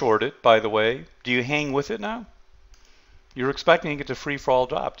did short it, by the way, do you hang with it now? You're expecting it to free fall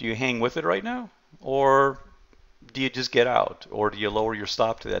drop. Do you hang with it right now? Or do you just get out? Or do you lower your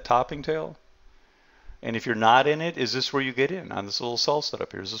stop to that topping tail? And if you're not in it, is this where you get in on this little sell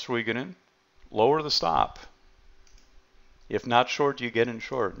setup here? Is this where you get in? Lower the stop. If not short, you get in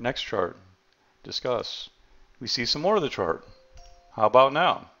short. Next chart. Discuss. We see some more of the chart. How about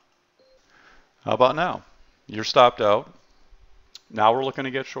now? How about now? You're stopped out. Now we're looking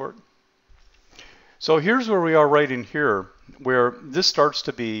to get short. So here's where we are right in here, where this starts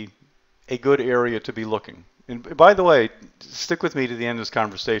to be a good area to be looking. And by the way, stick with me to the end of this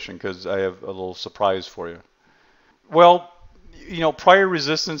conversation because I have a little surprise for you. Well, you know, prior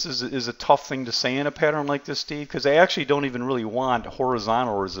resistance is a tough thing to say in a pattern like this, Steve, because I actually don't even really want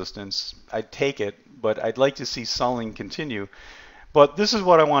horizontal resistance. I'd take it, but I'd like to see selling continue. But this is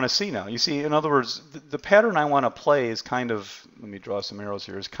what I want to see now. You see, in other words, the pattern I want to play is kind of, let me draw some arrows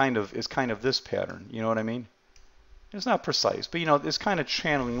here, is kind of this pattern. You know what I mean? It's not precise, but you know, it's kind of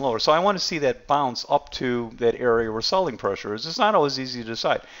channeling lower. So I want to see that bounce up to that area where selling pressure is. It's not always easy to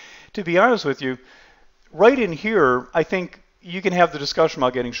decide. To be honest with you, right in here, I think you can have the discussion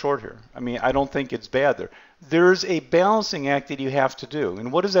about getting short here. I mean, I don't think it's bad there. There's a balancing act that you have to do.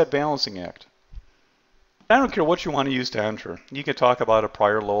 And what is that balancing act? I don't care what you want to use to enter. You can talk about a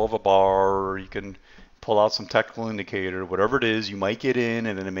prior low of a bar, or you can pull out some technical indicator, whatever it is, you might get in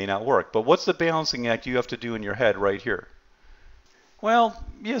and then it may not work. But what's the balancing act you have to do in your head right here? Well,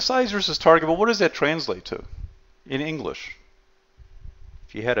 yeah, size versus target, but what does that translate to in English?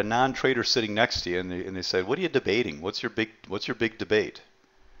 If you had a non-trader sitting next to you and they said, what are you debating? What's your big debate?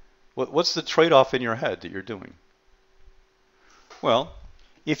 What's the trade-off in your head that you're doing? Well,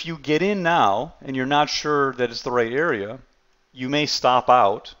 if you get in now and you're not sure that it's the right area, you may stop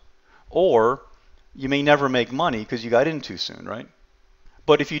out, or you may never make money because you got in too soon, right?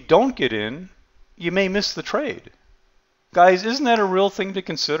 But if you don't get in, you may miss the trade. Guys, isn't that a real thing to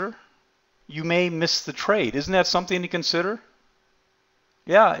consider? You may miss the trade. Isn't that something to consider?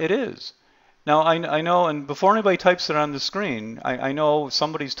 Yeah, it is. Now, I know, and before anybody types it on the screen, I know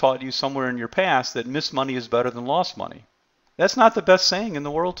somebody's taught you somewhere in your past that missed money is better than lost money. That's not the best saying in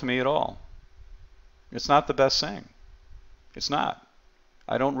the world to me at all. It's not the best saying. It's not.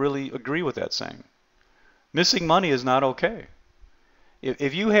 I don't really agree with that saying. Missing money is not okay.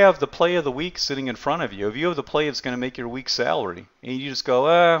 If you have the play of the week sitting in front of you, if you have the play that's going to make your week's salary, and you just go,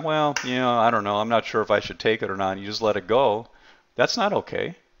 well, you know, I don't know, I'm not sure if I should take it or not, and you just let it go, that's not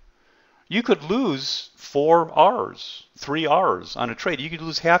okay. You could lose 4 hours, 3 hours on a trade. You could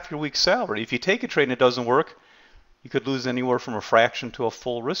lose half your week's salary. If you take a trade and it doesn't work, you could lose anywhere from a fraction to a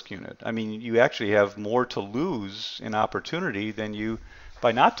full risk unit. I mean, you actually have more to lose in opportunity than you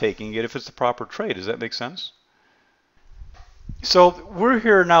by not taking it if it's the proper trade. Does that make sense? So we're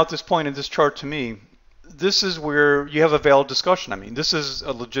here now at this point in this chart. To me, this is where you have a valid discussion. I mean, this is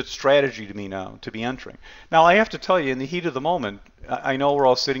a legit strategy to me now to be entering. Now, I have to tell you, in the heat of the moment, I know we're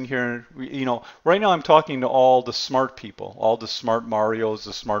all sitting here, you know, right now I'm talking to all the smart people, all the smart Marios,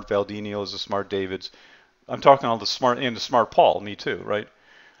 the smart Valdinios, the smart Davids. I'm talking all the smart, and the smart Paul, me too, right?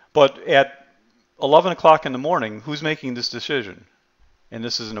 But at 11 o'clock in the morning, who's making this decision? And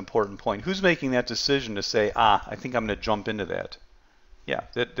this is an important point. Who's making that decision to say, I think I'm going to jump into that? Yeah,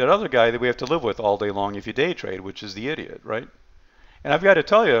 that other guy that we have to live with all day long if you day trade, which is the idiot, right? And I've got to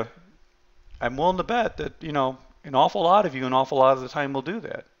tell you, I'm willing to bet that, you know, an awful lot of you an awful lot of the time will do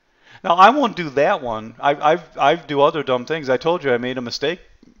that. Now, I won't do that one. I do other dumb things. I told you I made a mistake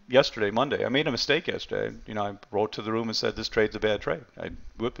yesterday, Monday. I made a mistake yesterday. You know, I wrote to the room and said, this trade's a bad trade.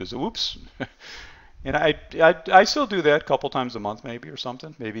 Whoops. And I still do that a couple times a month maybe or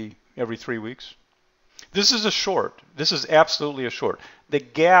something, maybe every 3 weeks. This is a short. This is absolutely a short. The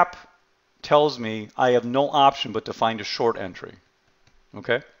gap tells me I have no option but to find a short entry.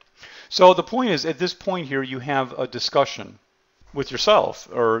 Okay? So the point is, at this point here, you have a discussion with yourself,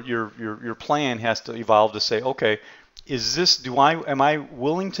 or your plan has to evolve to say, okay, am I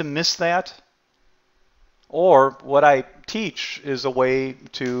willing to miss that? Or what I teach is a way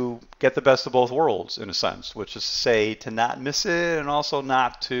to get the best of both worlds, in a sense, which is to say to not miss it and also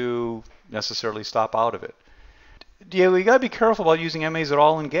not to necessarily stop out of it. Yeah, we got to be careful about using MAs at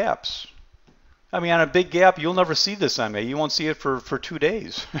all in gaps. I mean, on a big gap, you'll never see this MA. You won't see it for 2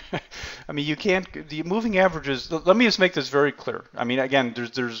 days. I mean, you can't, the moving averages, let me just make this very clear. I mean, again,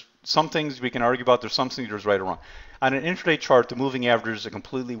 there's some things we can argue about. There's some things there's right or wrong. On an intraday chart, the moving averages are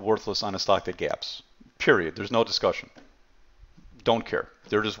completely worthless on a stock that gaps. Period. There's no discussion. Don't care.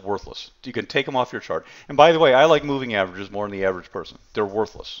 They're just worthless. You can take them off your chart. And by the way, I like moving averages more than the average person. They're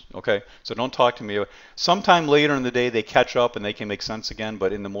worthless. Okay? So don't talk to me. Sometime later in the day, they catch up and they can make sense again.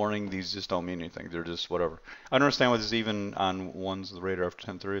 But in the morning, these just don't mean anything. They're just whatever. I don't understand why this is even on ones of the radar after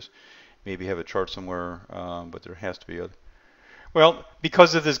 10:30s. Maybe have a chart somewhere, but there has to be other. Well,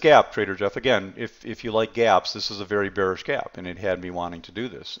 because of this gap, Trader Jeff, again, if you like gaps, this is a very bearish gap, and it had me wanting to do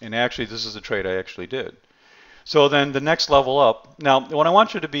this. And actually, this is a trade I actually did. So then the next level up. Now, what I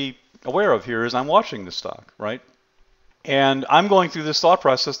want you to be aware of here is I'm watching this stock, right? And I'm going through this thought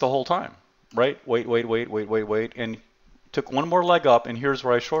process the whole time, right? Wait, and took one more leg up, and here's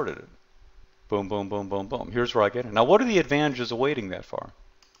where I shorted it. Boom, boom, boom, boom, boom. Here's where I get it. Now, what are the advantages of waiting that far?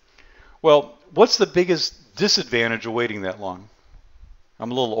 Well, what's the biggest disadvantage of waiting that long?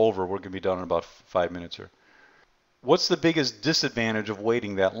 I'm a little over. We're going to be done in about 5 minutes here. What's the biggest disadvantage of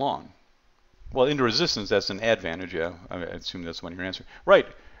waiting that long? Well, into resistance, that's an advantage, yeah. I assume that's when you're answering. Right.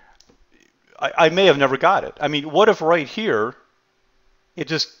 I may have never got it. I mean, what if right here it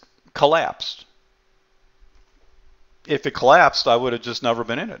just collapsed? If it collapsed, I would have just never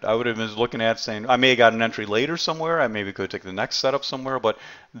been in it. I would have been looking at saying, I may have got an entry later somewhere. I maybe could take the next setup somewhere. But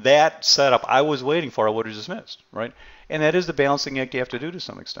that setup I was waiting for, I would have just missed, right? And that is the balancing act you have to do to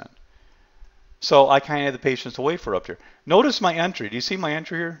some extent. So I kind of had the patience to wait for up here. Notice my entry. Do you see my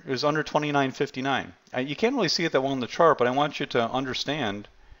entry here? It was under 29.59. You can't really see it that well in the chart, but I want you to understand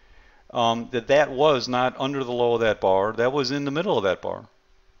that was not under the low of that bar. That was in the middle of that bar.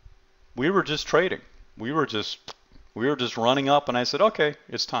 We were just trading. We were just running up, and I said, okay,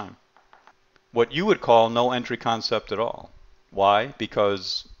 it's time. What you would call no entry concept at all. Why?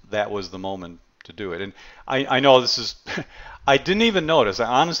 Because that was the moment to do it. And I know this is... I didn't even notice. I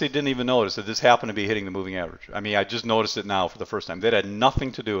honestly didn't even notice that this happened to be hitting the moving average. I mean, I just noticed it now for the first time. That had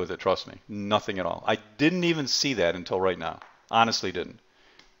nothing to do with it, trust me. Nothing at all. I didn't even see that until right now. Honestly didn't.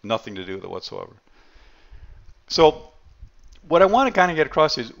 Nothing to do with it whatsoever. So what I want to kind of get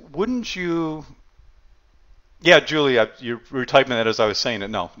across is, wouldn't you... Yeah, Julie, you were typing that as I was saying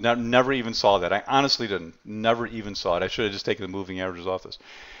it. No, never even saw that. I honestly didn't. Never even saw it. I should have just taken the moving averages off this.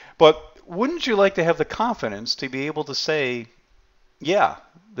 But wouldn't you like to have the confidence to be able to say, yeah,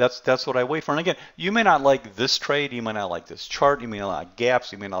 that's what I wait for? And again, you may not like this trade, you may not like this chart, you may not like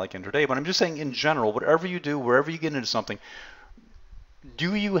gaps, you may not like intraday, but I'm just saying in general, whatever you do, wherever you get into something,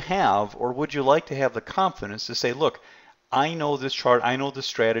 do you have, or would you like to have the confidence to say, look, I know this chart, I know this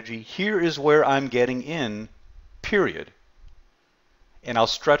strategy, here is where I'm getting in, period. And I'll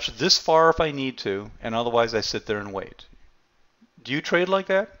stretch this far if I need to, and otherwise I sit there and wait. Do you trade like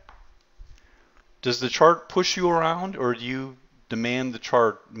that? Does the chart push you around, or do you demand the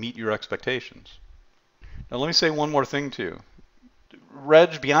chart meet your expectations? Now let me say one more thing to you.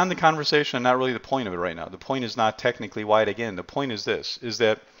 Reg, beyond the conversation, not really the point of it right now. The point is not technically wide again. The point is this, is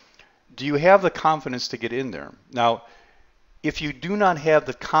that do you have the confidence to get in there? Now, if you do not have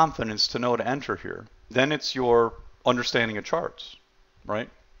the confidence to know to enter here, then it's your understanding of charts, right?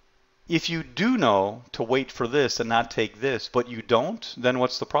 If you do know to wait for this and not take this, but you don't, then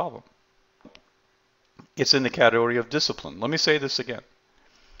what's the problem? It's in the category of discipline. Let me say this again.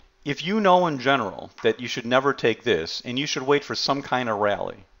 If you know in general that you should never take this and you should wait for some kind of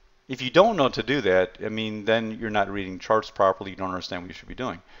rally, if you don't know to do that, I mean, then you're not reading charts properly, you don't understand what you should be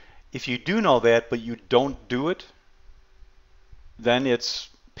doing. If you do know that, but you don't do it, then it's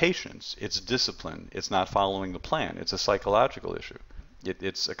patience, it's discipline, it's not following the plan, it's a psychological issue.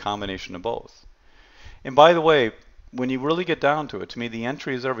 It's a combination of both. And by the way, when you really get down to it, to me, the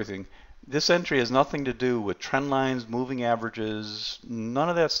entry is everything. This entry has nothing to do with trend lines, moving averages, none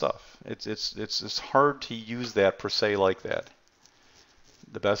of that stuff. It's hard to use that per se like that.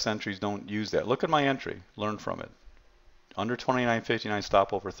 The best entries don't use that. Look at my entry. Learn from it. Under 29.59,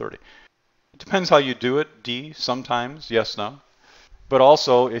 stop over 30. It depends how you do it. D, sometimes, yes, no. But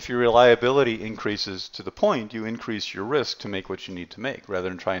also, if your reliability increases to the point, you increase your risk to make what you need to make, rather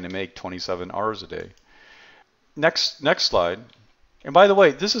than trying to make 27 hours a day. Next slide. And by the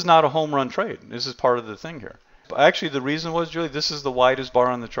way, this is not a home run trade. This is part of the thing here. But actually, the reason was, Julie, this is the widest bar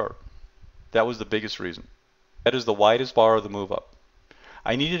on the chart. That was the biggest reason. That is the widest bar of the move up.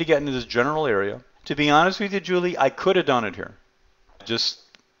 I needed to get into this general area, To be honest with you, Julie, I could have done it here. Just,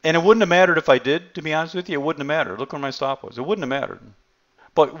 and it wouldn't have mattered if I did, to be honest with you. It wouldn't have mattered. Look where my stop was. It wouldn't have mattered.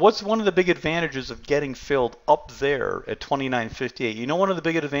 But what's one of the big advantages of getting filled up there at 29.58? You know one of the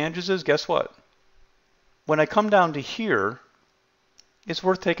big advantages is, guess what? When I come down to here, it's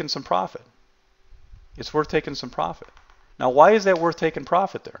worth taking some profit. It's worth taking some profit. Now, why is that worth taking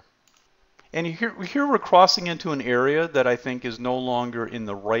profit there? And here we're crossing into an area that I think is no longer in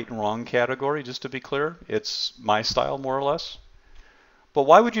the right and wrong category, just to be clear. It's my style, more or less. But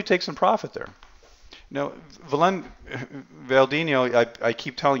why would you take some profit there? Now, Valdino, I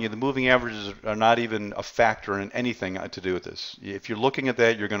keep telling you, the moving averages are not even a factor in anything to do with this. If you're looking at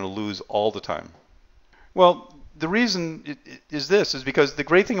that, you're going to lose all the time. Well, the reason is because the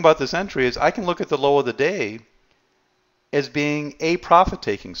great thing about this entry is I can look at the low of the day as being a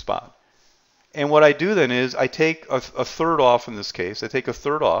profit-taking spot. And what I do then is I take a third off in this case. I take a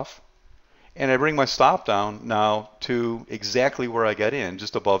third off, and I bring my stop down now to exactly where I get in,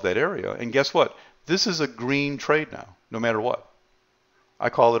 just above that area. And guess what? This is a green trade now, no matter what. I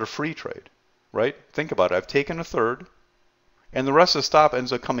call it a free trade, right? Think about it. I've taken a third, and the rest of the stop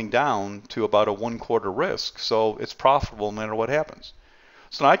ends up coming down to about a 1/4 risk. So it's profitable no matter what happens.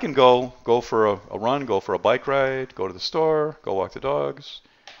 So now I can go for a run, go for a bike ride, go to the store, go walk the dogs,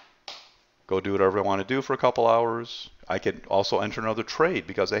 go do whatever I want to do for a couple hours. I could also enter another trade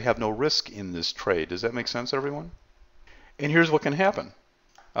because I have no risk in this trade. Does that make sense, everyone? And here's what can happen.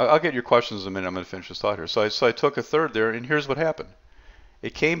 I'll get your questions in a minute. I'm going to finish this thought here. So I took a third there, and here's what happened.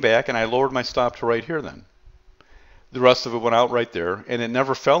 It came back, and I lowered my stop to right here then. The rest of it went out right there, and it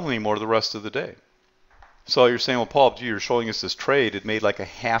never fell anymore the rest of the day. So you're saying, well, Paul, gee, you're showing us this trade. It made like a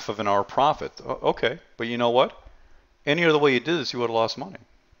half of an hour profit. Okay, but you know what? Any other way you did this, you would have lost money.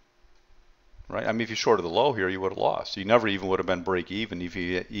 Right? I mean, if you shorted the low here, you would have lost. You never even would have been break even.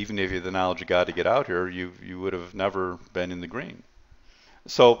 Even if you had the knowledge you got to get out here, you would have never been in the green.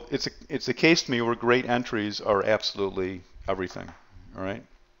 So it's a case to me where great entries are absolutely everything. All right.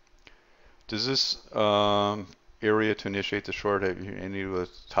 Does this area to initiate the short have any of a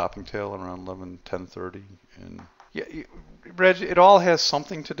topping tail around 10:30? And yeah, Reg, it all has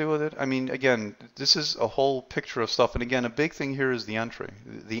something to do with it. I mean, again, this is a whole picture of stuff. And again, a big thing here is the entry.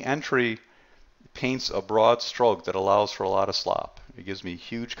 The entry paints a broad stroke that allows for a lot of slop. It gives me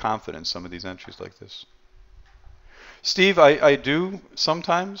huge confidence, some of these entries like this. Steve, I do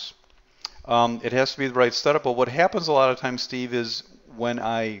sometimes. It has to be the right setup, but what happens a lot of times, Steve, is when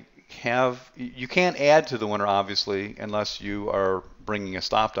you can't add to the winner, obviously, unless you are bringing a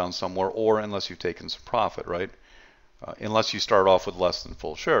stop down somewhere or unless you've taken some profit, right? Unless you start off with less than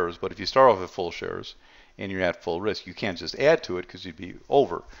full shares. But if you start off with full shares and you're at full risk, you can't just add to it because you'd be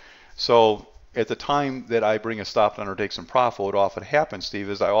over. So at the time that I bring a stop down or take some profit, what often happens, Steve,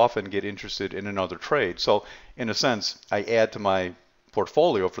 is I often get interested in another trade. So in a sense, I add to my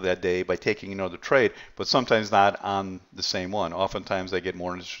portfolio for that day by taking another trade, but sometimes not on the same one. Oftentimes I get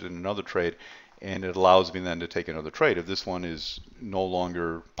more interested in another trade, and it allows me then to take another trade. If this one is no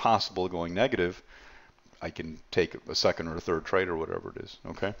longer possible going negative, I can take a second or a third trade or whatever it is,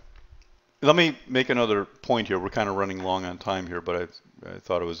 okay? Let me make another point here. We're kind of running long on time here, but I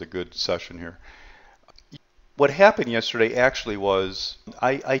thought it was a good session here. What happened yesterday actually was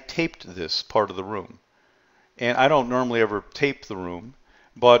I taped this part of the room. And I don't normally ever tape the room,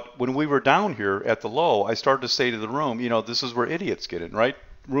 but when we were down here at the low, I started to say to the room, you know, this is where idiots get in, right?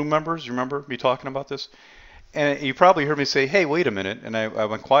 Room members, you remember me talking about this? And you probably heard me say, hey, wait a minute. And I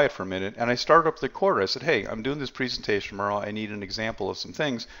went quiet for a minute, and I started up the recorder. I said, hey, I'm doing this presentation tomorrow. I need an example of some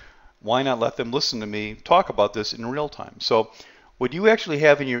things. Why not let them listen to me talk about this in real time? So what you actually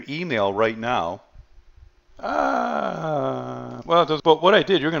have in your email right now, but what I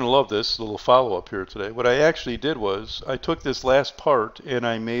did, you're going to love this little follow-up here today. What I actually did was I took this last part and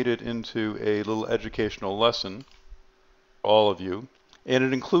I made it into a little educational lesson for all of you. And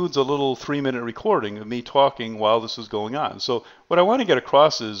it includes a little 3-minute recording of me talking while this is going on. So what I want to get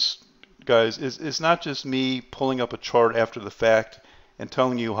across is, guys, is not just me pulling up a chart after the fact and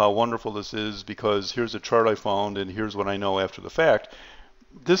telling you how wonderful this is because here's a chart I found and here's what I know after the fact.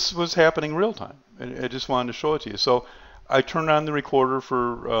 This was happening real time. I just wanted to show it to you. So I turned on the recorder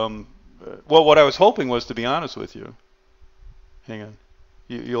for, well, what I was hoping was, to be honest with you, hang on,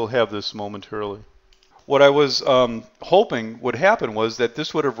 you'll have this momentarily. What I was hoping would happen was that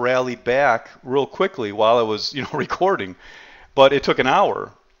this would have rallied back real quickly while I was, recording, but it took an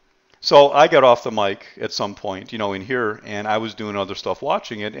hour. So I got off the mic at some point, in here, and I was doing other stuff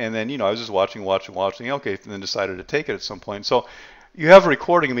watching it, and then, I was just watching, okay, and then decided to take it at some point. So you have a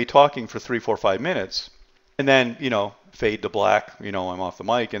recording of me talking for 3, 4, 5 minutes, And then, fade to black, I'm off the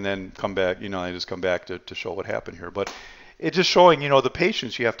mic, and then come back, I just come back to show what happened here. But it's just showing, the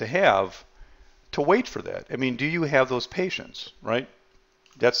patience you have to wait for that. I mean, do you have those patience, right?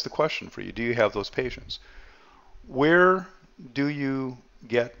 That's the question for you. Do you have those patience? Where do you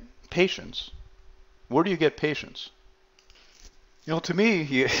get patience? Where do you get patience? To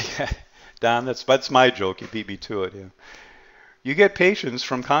me, Don, that's my joke. You beat me to it. Yeah. You get patience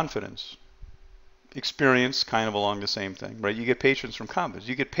from confidence. Experience kind of along the same thing, right? You get patience from confidence.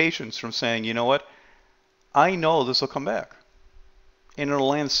 You get patience from saying, you know what? I know this will come back. And it'll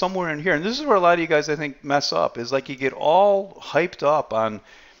land somewhere in here. And this is where a lot of you guys, I think, mess up, is like you get all hyped up on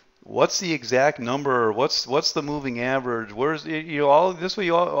what's the exact number, what's the moving average, where's, all this way,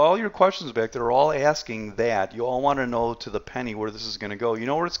 all your questions back there are all asking that. You all want to know to the penny where this is going to go. You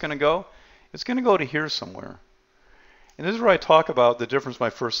know where it's going to go? It's going to go to here somewhere. And this is where I talk about the difference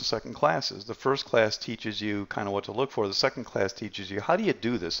my first and second classes. The first class teaches you kind of what to look for. The second class teaches you how do you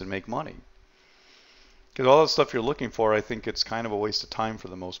do this and make money. Because all the stuff you're looking for, I think it's kind of a waste of time for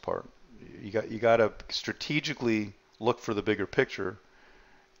the most part. You got to strategically look for the bigger picture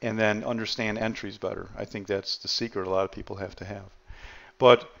and then understand entries better. I think that's the secret a lot of people have to have.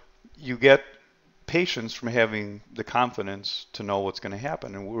 But you get patience from having the confidence to know what's going to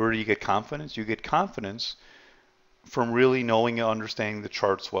happen. And where do you get confidence? You get confidence from really knowing and understanding the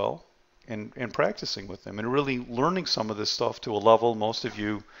charts well and practicing with them and really learning some of this stuff to a level most of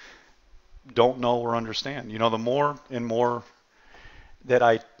you don't know or understand. The more and more that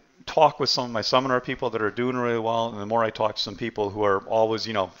I talk with some of my seminar people that are doing really well, and the more I talk to some people who are always,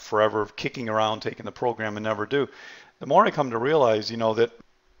 forever kicking around, taking the program and never do, the more I come to realize, that,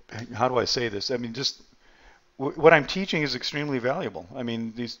 how do I say this? I mean, just what I'm teaching is extremely valuable. I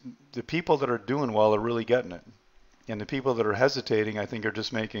mean, the people that are doing well are really getting it. And the people that are hesitating, I think, are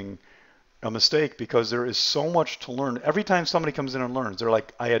just making a mistake because there is so much to learn. Every time somebody comes in and learns, they're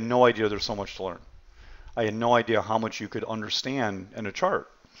like, I had no idea there's so much to learn. I had no idea how much you could understand in a chart.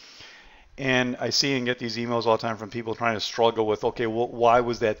 And I see and get these emails all the time from people trying to struggle with, okay, well, why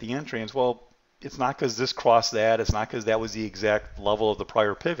was that the entry? And it's, well, it's not because this crossed that. It's not because that was the exact level of the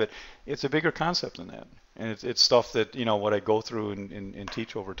prior pivot. It's a bigger concept than that. And it's stuff that, what I go through and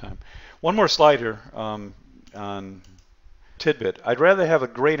teach over time. One more slide here. On tidbit. I'd rather have a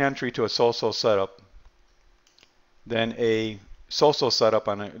great entry to a so-so setup than a so-so setup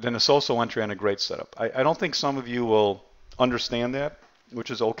than a so-so entry on a great setup. I don't think some of you will understand that,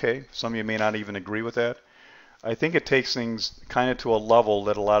 which is okay. Some of you may not even agree with that. I think it takes things kind of to a level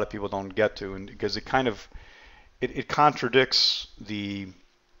that a lot of people don't get to, and because it kind of it contradicts the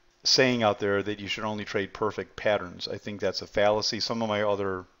saying out there that you should only trade perfect patterns. I think that's a fallacy.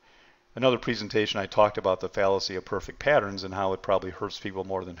 Another presentation I talked about the fallacy of perfect patterns and how it probably hurts people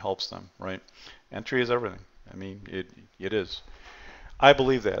more than helps them, right? Entry is everything. I mean, it is. I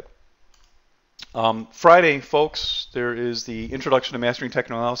believe that. Friday, folks, there is the Introduction to Mastering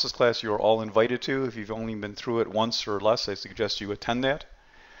Technical Analysis class you are all invited to. If you've only been through it once or less, I suggest you attend that.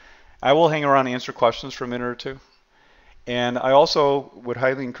 I will hang around and answer questions for a minute or two. And I also would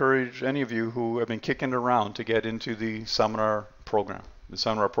highly encourage any of you who have been kicking it around to get into the seminar program. The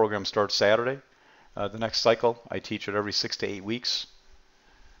seminar program starts Saturday. The next cycle, I teach it every 6 to 8 weeks.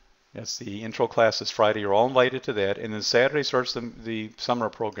 That's the intro class this Friday. You're all invited to that. And then Saturday starts the seminar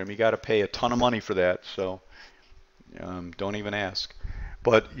program. You got to pay a ton of money for that, so don't even ask.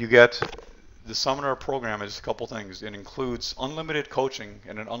 But you get the seminar program is a couple things. It includes unlimited coaching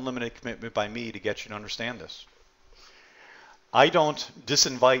and an unlimited commitment by me to get you to understand this. I don't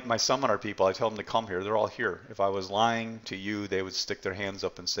disinvite my seminar people. I tell them to come here. They're all here. If I was lying to you, they would stick their hands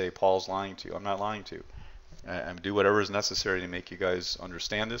up and say, Paul's lying to you. I'm not lying to you. I do whatever is necessary to make you guys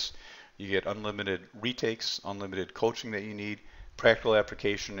understand this. You get unlimited retakes, unlimited coaching that you need, practical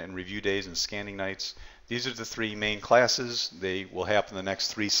application and review days and scanning nights. These are the 3 main classes. They will happen the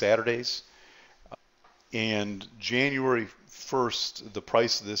next 3 Saturdays. And January 1st, the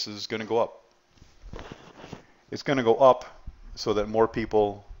price of this is going to go up. It's going to go up so that more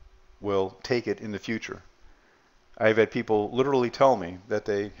people will take it in the future. I've had people literally tell me that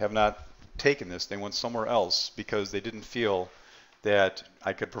they have not taken this. They went somewhere else because they didn't feel that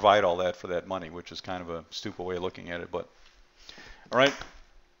I could provide all that for that money, which is kind of a stupid way of looking at it. But all right,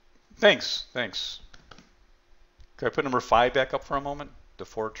 thanks. Can I put number 5 back up for a moment? The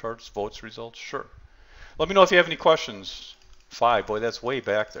 4 charts, votes, results. Sure. Let me know if you have any questions. 5, boy, that's way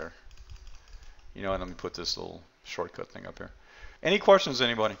back there. You know what? Let me put this little shortcut thing up here. Any questions,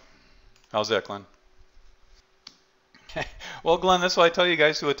 anybody? How's that, Glenn? Well, Glenn, that's why I tell you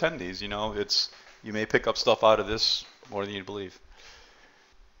guys to attend these. You may pick up stuff out of this more than you believe.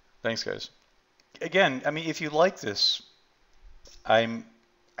 Thanks, guys. again, I mean, if you like this, I'm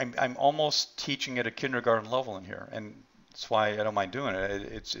I'm almost teaching at a kindergarten level in here, and that's why I don't mind doing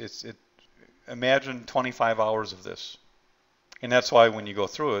it. Imagine 25 hours of this, and that's why when you go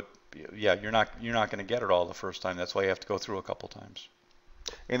through it, yeah, you're not going to get it all the first time. That's why you have to go through a couple times.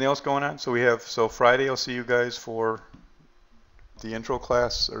 Anything else going on? So Friday I'll see you guys for the intro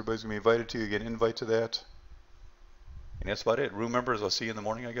class. Everybody's gonna be invited to. You get an invite to that, and that's about it. Room members, I'll see you in the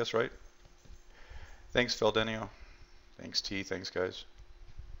morning, I guess, right? Thanks, Phil Denio. Thanks, T. Thanks, guys.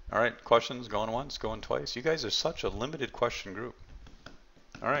 All right, questions? Going once, going twice. You guys are such a limited question group.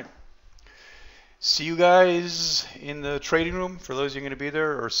 All right. See you guys in the trading room for those of you going to be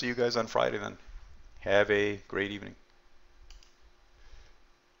there, or see you guys on Friday then. Have a great evening.